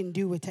that we can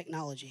do with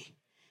technology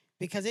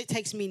because it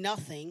takes me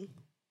nothing.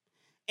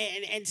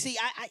 And see,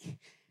 I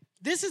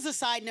this is a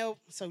side note,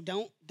 so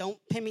don't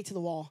pin me to the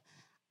wall.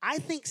 I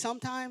think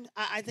sometimes,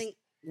 I think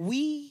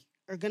we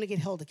are going to get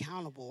held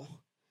accountable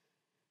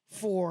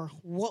for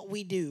what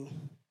we do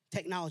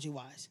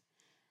technology-wise.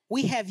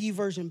 We have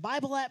YouVersion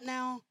Bible app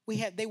now.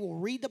 They will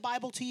read the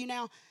Bible to you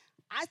now.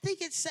 I think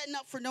it's setting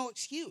up for no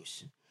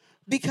excuse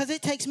because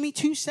it takes me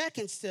 2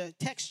 seconds to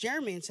text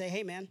Jeremy and say,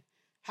 hey, man,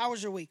 how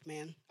was your week,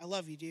 man? I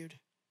love you, dude.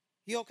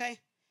 You okay?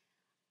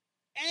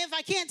 And if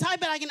I can't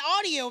type it, I can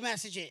audio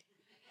message it.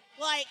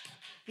 Like,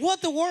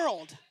 what the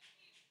world?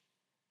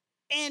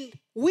 And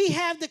we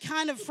have the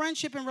kind of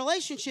friendship and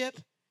relationship.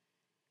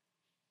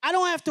 I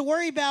don't have to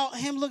worry about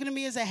him looking at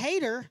me as a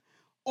hater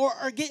or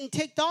getting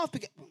ticked off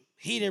because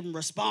he didn't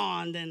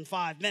respond in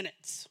 5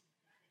 minutes.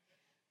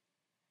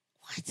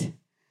 What?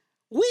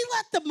 We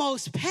let the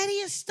most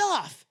pettiest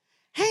stuff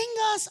hang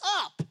us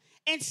up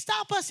and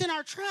stop us in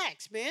our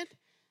tracks, man.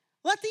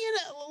 Let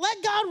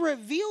God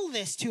reveal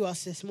this to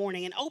us this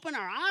morning and open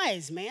our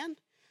eyes, man.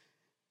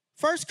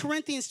 1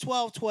 Corinthians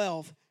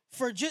 12:12.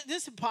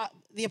 This is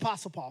the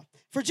Apostle Paul.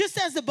 For just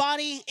as the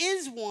body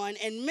is one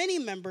and many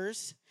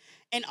members,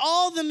 and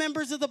all the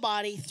members of the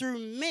body through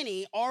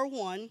many are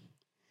one,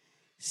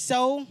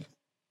 so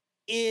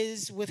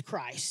is with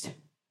Christ.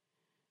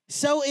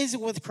 So is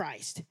with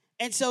Christ.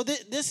 And so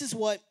this is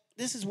what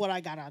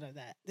I got out of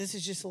that. This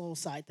is just a little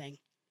side thing.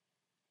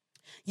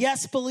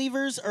 Yes,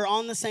 believers are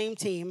on the same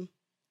team,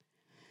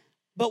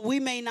 but we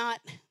may not,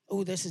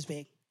 this is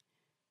big.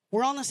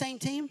 we're on the same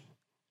team,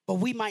 but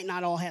we might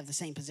not all have the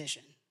same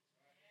position.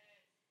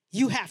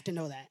 You have to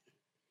know that.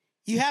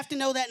 You have to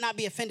know that and not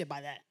be offended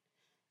by that.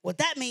 What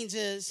that means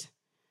is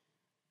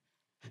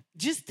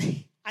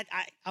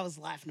I was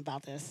laughing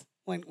about this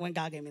when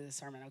God gave me this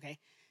sermon, okay?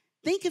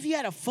 Think if you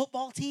had a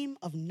football team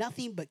of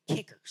nothing but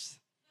kickers.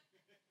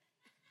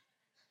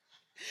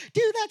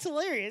 Dude, that's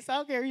hilarious. I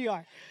don't care who you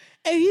are.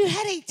 If you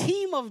had a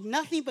team of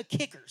nothing but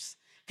kickers,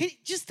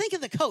 just think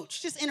of the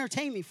coach. Just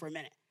entertain me for a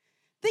minute.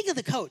 Think of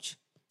the coach.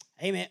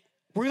 Hey, man,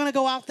 we're going to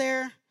go out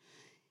there.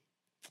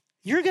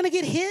 You're going to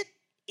get hit.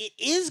 It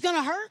is going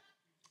to hurt,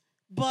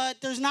 but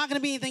there's not going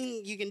to be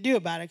anything you can do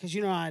about it because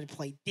you know how to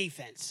play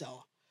defense.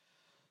 So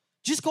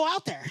just go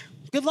out there.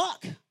 Good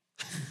luck.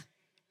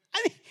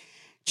 I mean,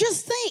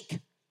 just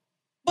think.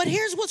 But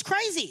here's what's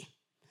crazy.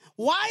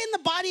 Why in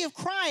the body of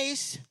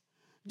Christ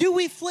do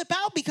we flip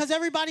out because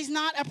everybody's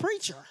not a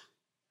preacher?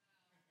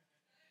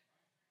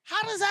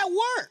 How does that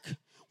work?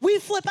 We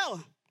flip out.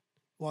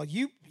 Well,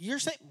 you're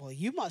saying, well,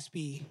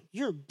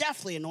 you're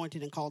definitely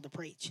anointed and called to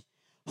preach.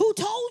 Who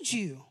told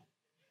you?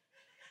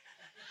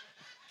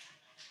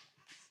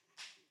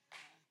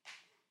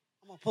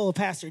 I'm going to pull a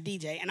Pastor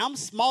DJ, and I'm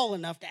small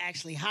enough to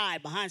actually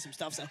hide behind some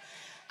stuff, so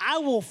I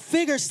will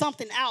figure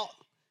something out.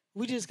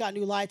 We just got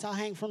new lights. I'll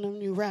hang from them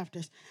new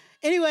rafters.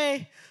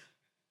 Anyway,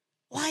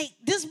 like,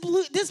 this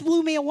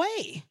blew me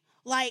away.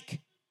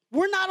 Like,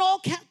 we're not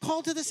all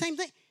called to the same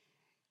thing.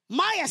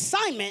 My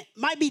assignment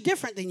might be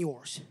different than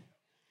yours.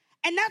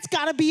 And that's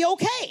got to be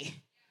okay.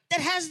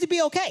 That has to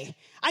be okay.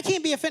 I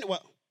can't be offended.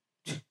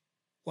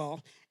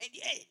 Well,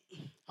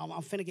 I'm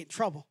finna get in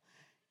trouble.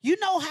 You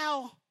know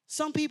how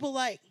some people,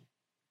 like,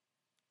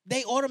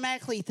 they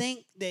automatically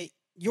think that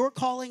your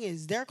calling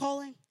is their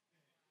calling?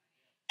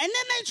 And then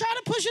they try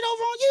to push it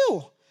over on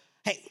you.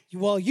 Hey,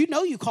 well, you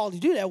know you called to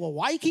do that. Well,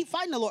 why you keep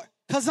fighting the Lord?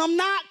 Because I'm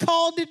not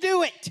called to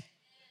do it.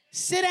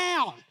 Sit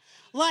down.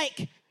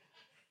 Like,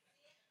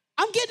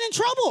 I'm getting in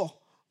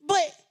trouble.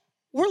 But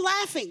we're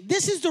laughing.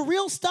 This is the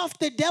real stuff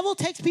the devil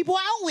takes people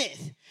out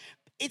with.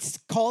 It's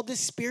called the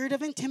spirit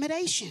of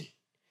intimidation.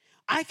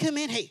 I come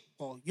in, hey,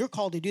 well, you're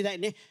called to do that.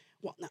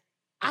 Well, now,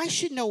 I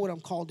should know what I'm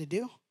called to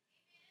do.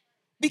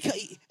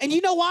 And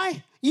you know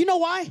why? You know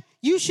why?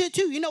 You should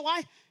too. You know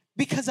why?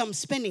 Because I'm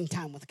spending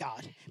time with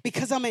God.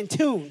 Because I'm in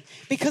tune.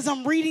 Because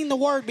I'm reading the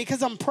word.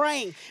 Because I'm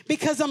praying.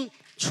 Because I'm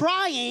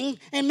trying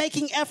and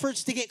making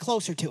efforts to get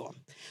closer to him.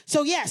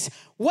 So yes,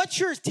 what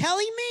you're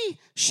telling me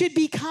should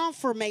be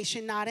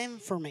confirmation, not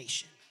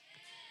information.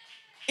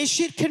 It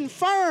should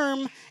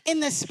confirm in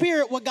the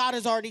spirit what God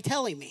is already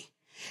telling me.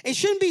 It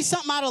shouldn't be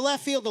something out of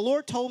left field. The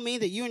Lord told me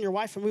that you and your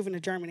wife are moving to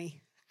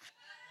Germany.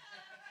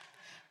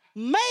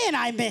 Man,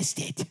 I missed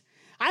it.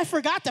 I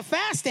forgot to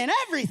fast and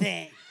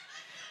everything.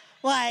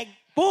 Like,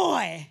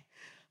 boy.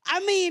 I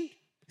mean,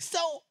 so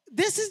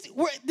this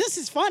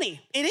is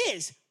funny. It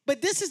is.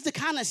 But this is the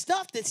kind of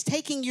stuff that's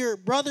taking your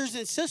brothers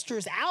and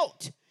sisters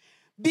out.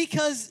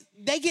 Because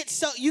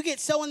you get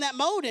so in that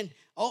mode and,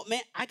 oh,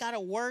 man, I got a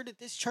word at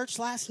this church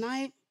last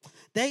night.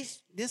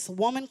 This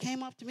woman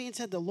came up to me and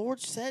said, the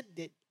Lord said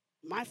that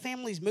my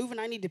family's moving.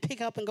 I need to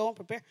pick up and go and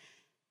prepare.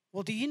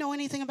 Well, do you know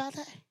anything about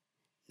that?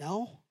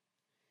 No.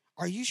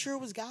 Are you sure it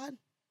was God?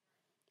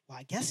 Well,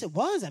 I guess it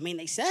was. I mean,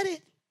 they said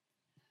it.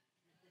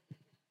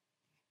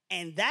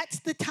 And that's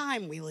the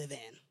time we live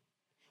in,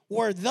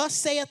 where thus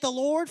saith the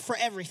Lord for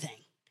everything.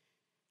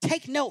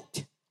 Take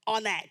note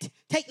on that.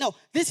 Take note.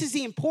 This is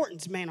the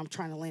importance, man, I'm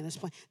trying to land this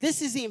plane.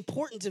 This is the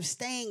importance of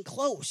staying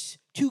close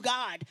to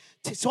God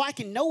so I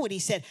can know what he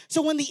said.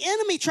 So when the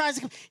enemy tries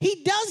to come,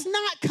 he does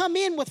not come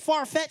in with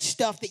far-fetched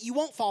stuff that you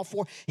won't fall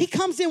for. He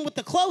comes in with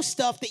the close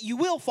stuff that you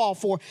will fall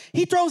for.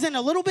 He throws in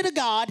a little bit of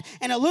God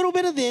and a little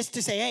bit of this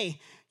to say, hey,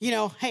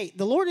 hey,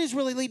 the Lord is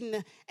really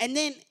leading. And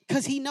then,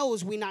 because he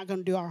knows we're not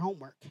going to do our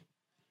homework.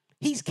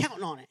 He's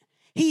counting on it.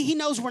 He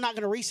knows we're not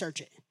going to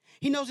research it.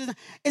 He knows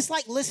it's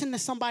like listening to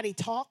somebody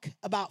talk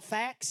about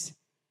facts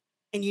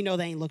and you know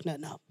they ain't looked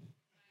nothing up.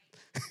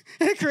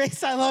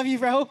 Chris, I love you,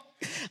 bro.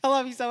 I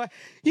love you so much.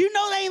 You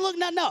know they ain't looked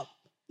nothing up.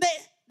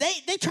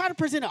 They try to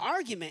present an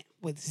argument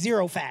with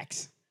zero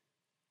facts.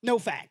 No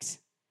facts.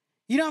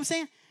 You know what I'm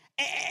saying?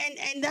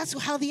 And that's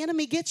how the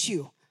enemy gets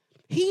you.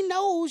 He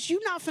knows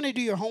you're not going to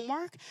do your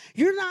homework.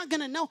 You're not going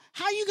to know.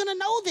 How are you going to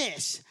know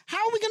this? How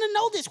are we going to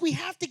know this? We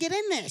have to get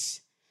in this.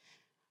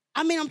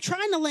 I mean, I'm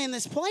trying to land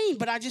this plane,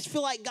 but I just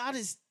feel like God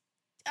is,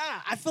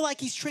 I feel like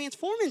he's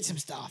transforming some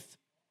stuff.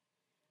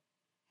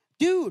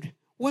 Dude,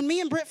 when me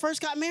and Britt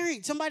first got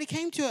married, somebody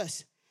came to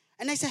us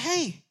and they said,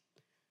 hey,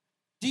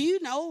 do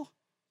you know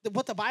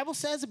what the Bible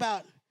says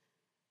about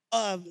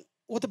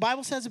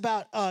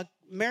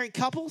married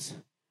couples?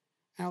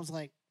 And I was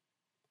like,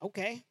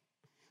 okay.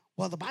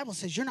 Well, the Bible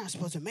says you're not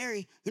supposed to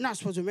marry. You're not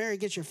supposed to marry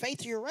against your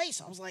faith or your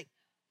race. I was like,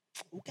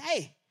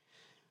 okay.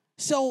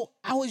 So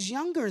I was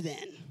younger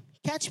then.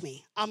 Catch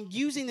me. I'm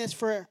using this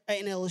for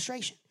an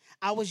illustration.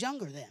 I was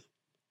younger then.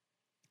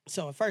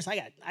 So at first I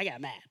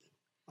got mad.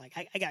 Like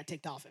I got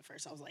ticked off at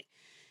first. I was like,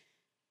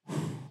 whew,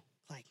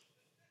 like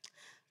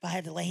if I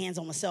had to lay hands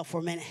on myself for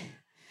a minute.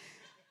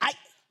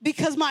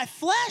 because my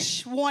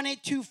flesh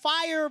wanted to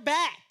fire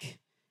back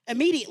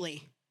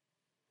immediately.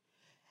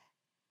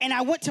 And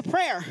I went to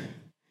prayer,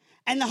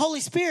 and the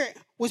Holy Spirit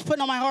was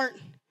putting on my heart,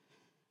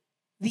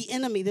 the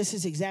enemy, this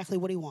is exactly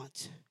what he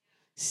wants.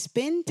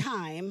 Spend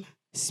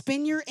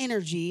your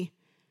energy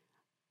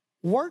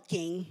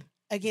working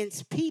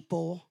against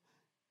people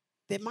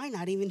that might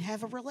not even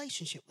have a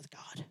relationship with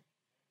God.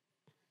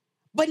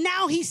 But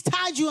now he's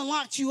tied you and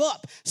locked you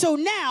up. So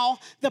now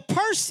the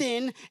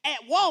person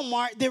at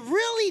Walmart that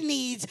really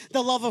needs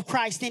the love of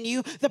Christ in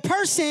you, the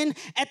person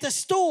at the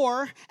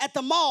store, at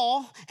the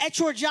mall, at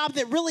your job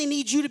that really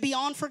needs you to be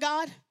on for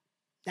God,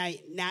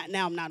 now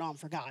I'm not on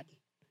for God.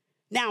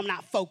 Now I'm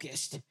not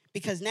focused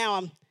because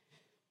now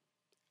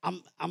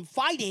I'm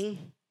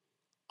fighting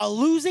a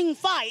losing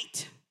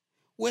fight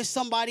with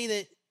somebody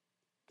that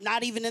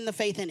not even in the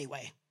faith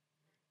anyway.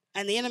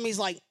 And the enemy's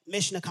like,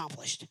 mission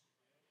accomplished.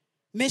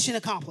 Mission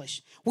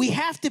accomplished. We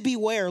have to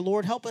beware.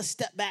 Lord, help us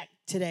step back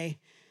today.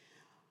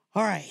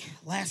 All right,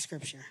 last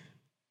scripture.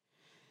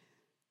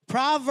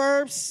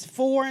 Proverbs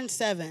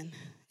 4:7.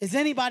 Has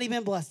anybody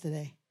been blessed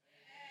today?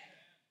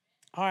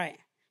 All right,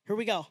 here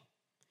we go.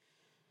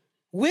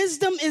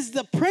 Wisdom is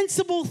the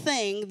principal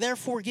thing,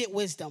 therefore get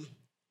wisdom.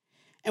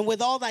 And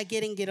with all thy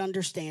getting, get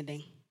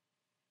understanding.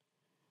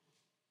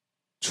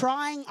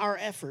 Trying our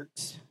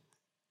efforts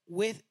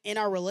in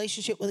our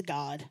relationship with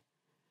God,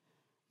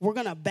 we're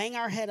going to bang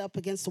our head up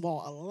against the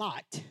wall a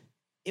lot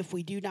if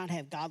we do not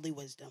have godly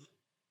wisdom.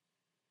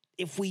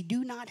 If we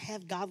do not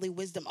have godly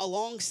wisdom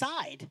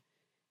alongside,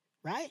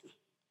 right?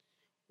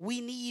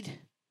 We need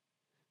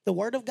the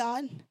word of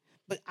God,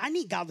 but I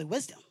need godly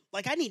wisdom.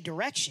 Like I need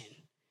direction.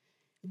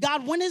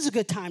 God, when is a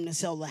good time to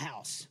sell the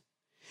house?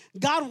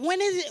 God, when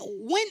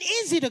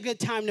is it a good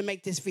time to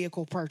make this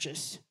vehicle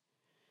purchase?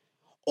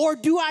 Or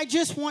do I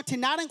just want to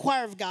not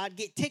inquire of God,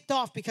 get ticked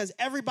off because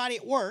everybody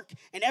at work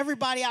and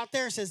everybody out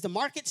there says the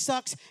market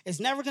sucks, it's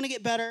never going to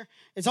get better,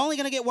 it's only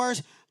going to get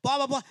worse, blah,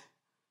 blah, blah.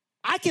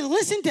 I can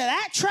listen to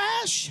that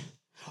trash,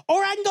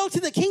 or I can go to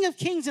the King of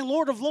Kings and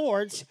Lord of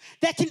Lords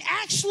that can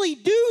actually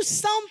do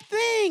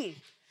something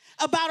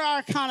about our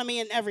economy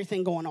and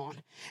everything going on.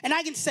 And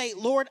I can say,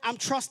 Lord, I'm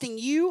trusting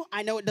you.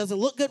 I know it doesn't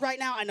look good right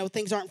now. I know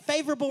things aren't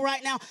favorable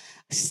right now.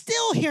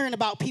 Still hearing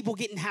about people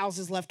getting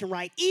houses left and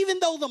right, even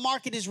though the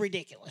market is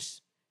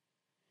ridiculous.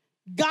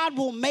 God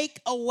will make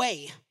a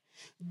way.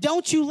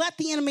 Don't you let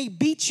the enemy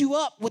beat you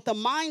up with the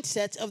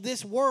mindsets of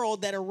this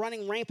world that are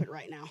running rampant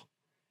right now.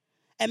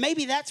 And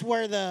maybe that's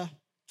where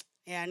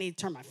I need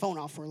to turn my phone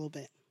off for a little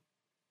bit.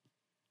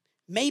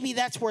 Maybe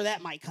that's where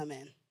that might come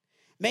in.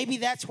 Maybe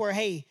that's where,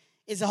 hey,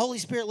 is the Holy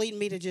Spirit leading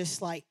me to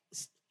just like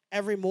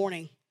every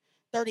morning,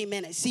 30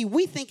 minutes? See,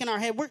 we think in our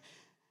head,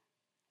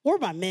 where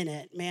my men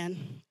at,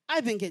 man?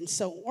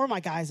 Where are my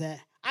guys at?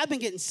 I've been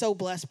getting so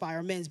blessed by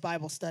our men's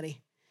Bible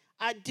study.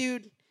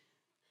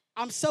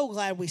 I'm so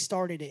glad we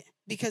started it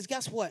because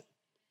guess what?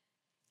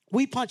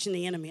 We punching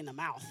the enemy in the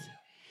mouth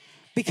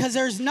because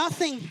there's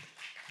nothing.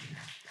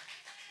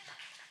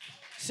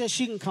 So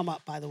she can come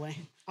up, by the way.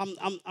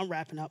 I'm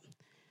wrapping up.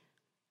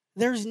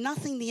 There's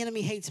nothing the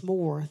enemy hates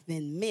more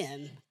than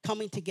men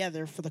coming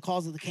together for the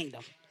cause of the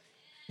kingdom.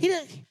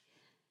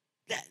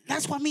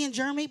 That's why me and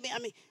Jeremy,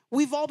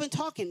 we've all been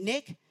talking.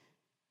 Nick,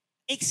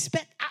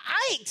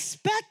 I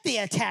expect the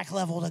attack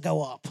level to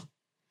go up.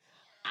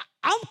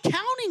 I'm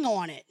counting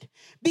on it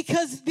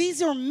because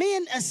these are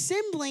men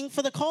assembling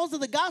for the cause of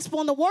the gospel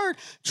and the word,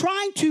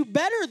 trying to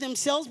better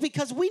themselves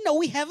because we know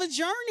we have a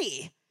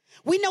journey.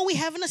 We know we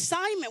have an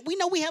assignment. We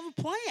know we have a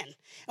plan,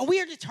 and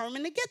we are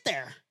determined to get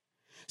there.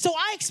 So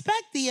I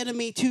expect the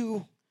enemy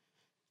to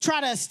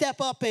try to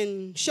step up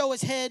and show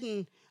his head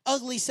and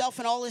ugly self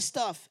and all this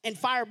stuff and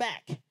fire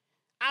back.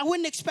 I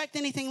wouldn't expect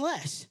anything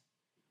less.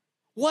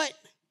 What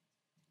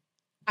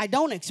I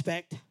don't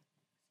expect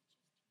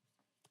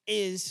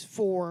is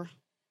for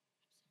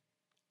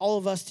all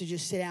of us to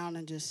just sit down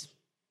and just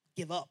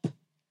give up.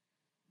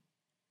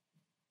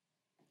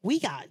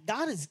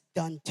 God has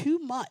done too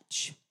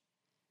much.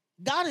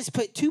 God has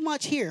put too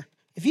much here.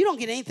 If you don't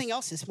get anything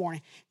else this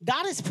morning,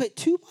 God has put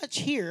too much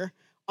here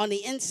on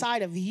the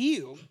inside of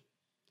you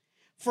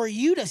for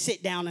you to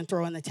sit down and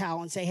throw in the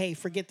towel and say, hey,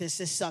 forget this.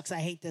 This sucks. I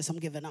hate this. I'm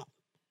giving up.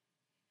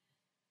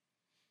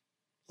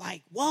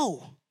 Like,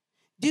 whoa,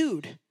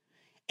 dude,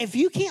 if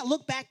you can't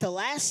look back to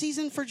last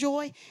season for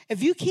joy,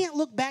 if you can't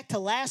look back to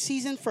last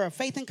season for a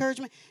faith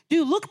encouragement,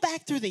 dude, look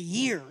back through the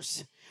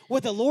years where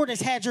the Lord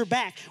has had your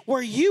back,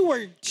 where you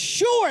were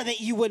sure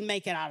that you wouldn't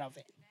make it out of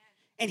it.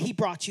 And he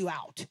brought you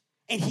out.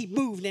 And he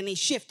moved and he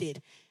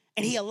shifted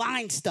and he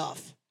aligned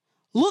stuff.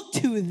 Look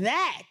to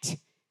that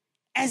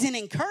as an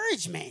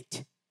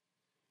encouragement.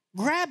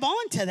 Grab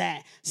onto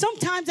that.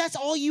 Sometimes that's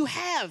all you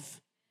have.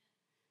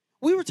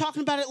 We were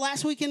talking about it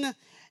last week in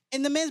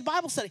the men's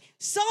Bible study.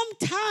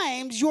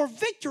 Sometimes your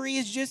victory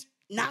is just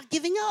not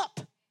giving up.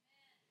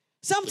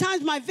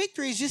 Sometimes my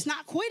victory is just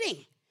not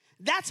quitting.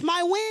 That's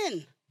my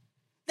win.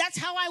 That's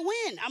how I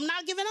win. I'm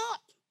not giving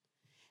up.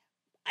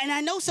 And I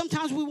know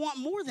sometimes we want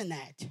more than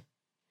that.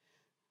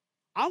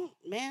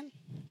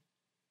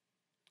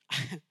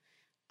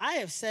 I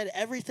have said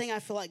everything I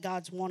feel like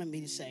God's wanted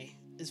me to say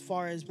as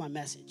far as my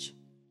message.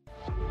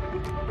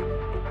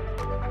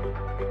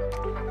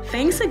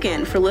 Thanks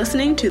again for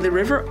listening to the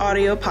River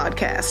Audio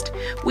Podcast.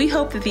 We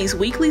hope that these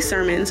weekly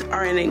sermons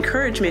are an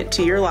encouragement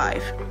to your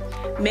life.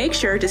 Make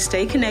sure to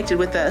stay connected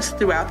with us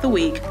throughout the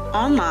week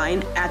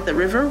online at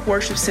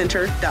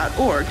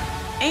theriverworshipcenter.org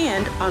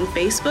and on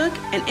Facebook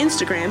and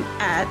Instagram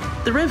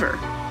at The River.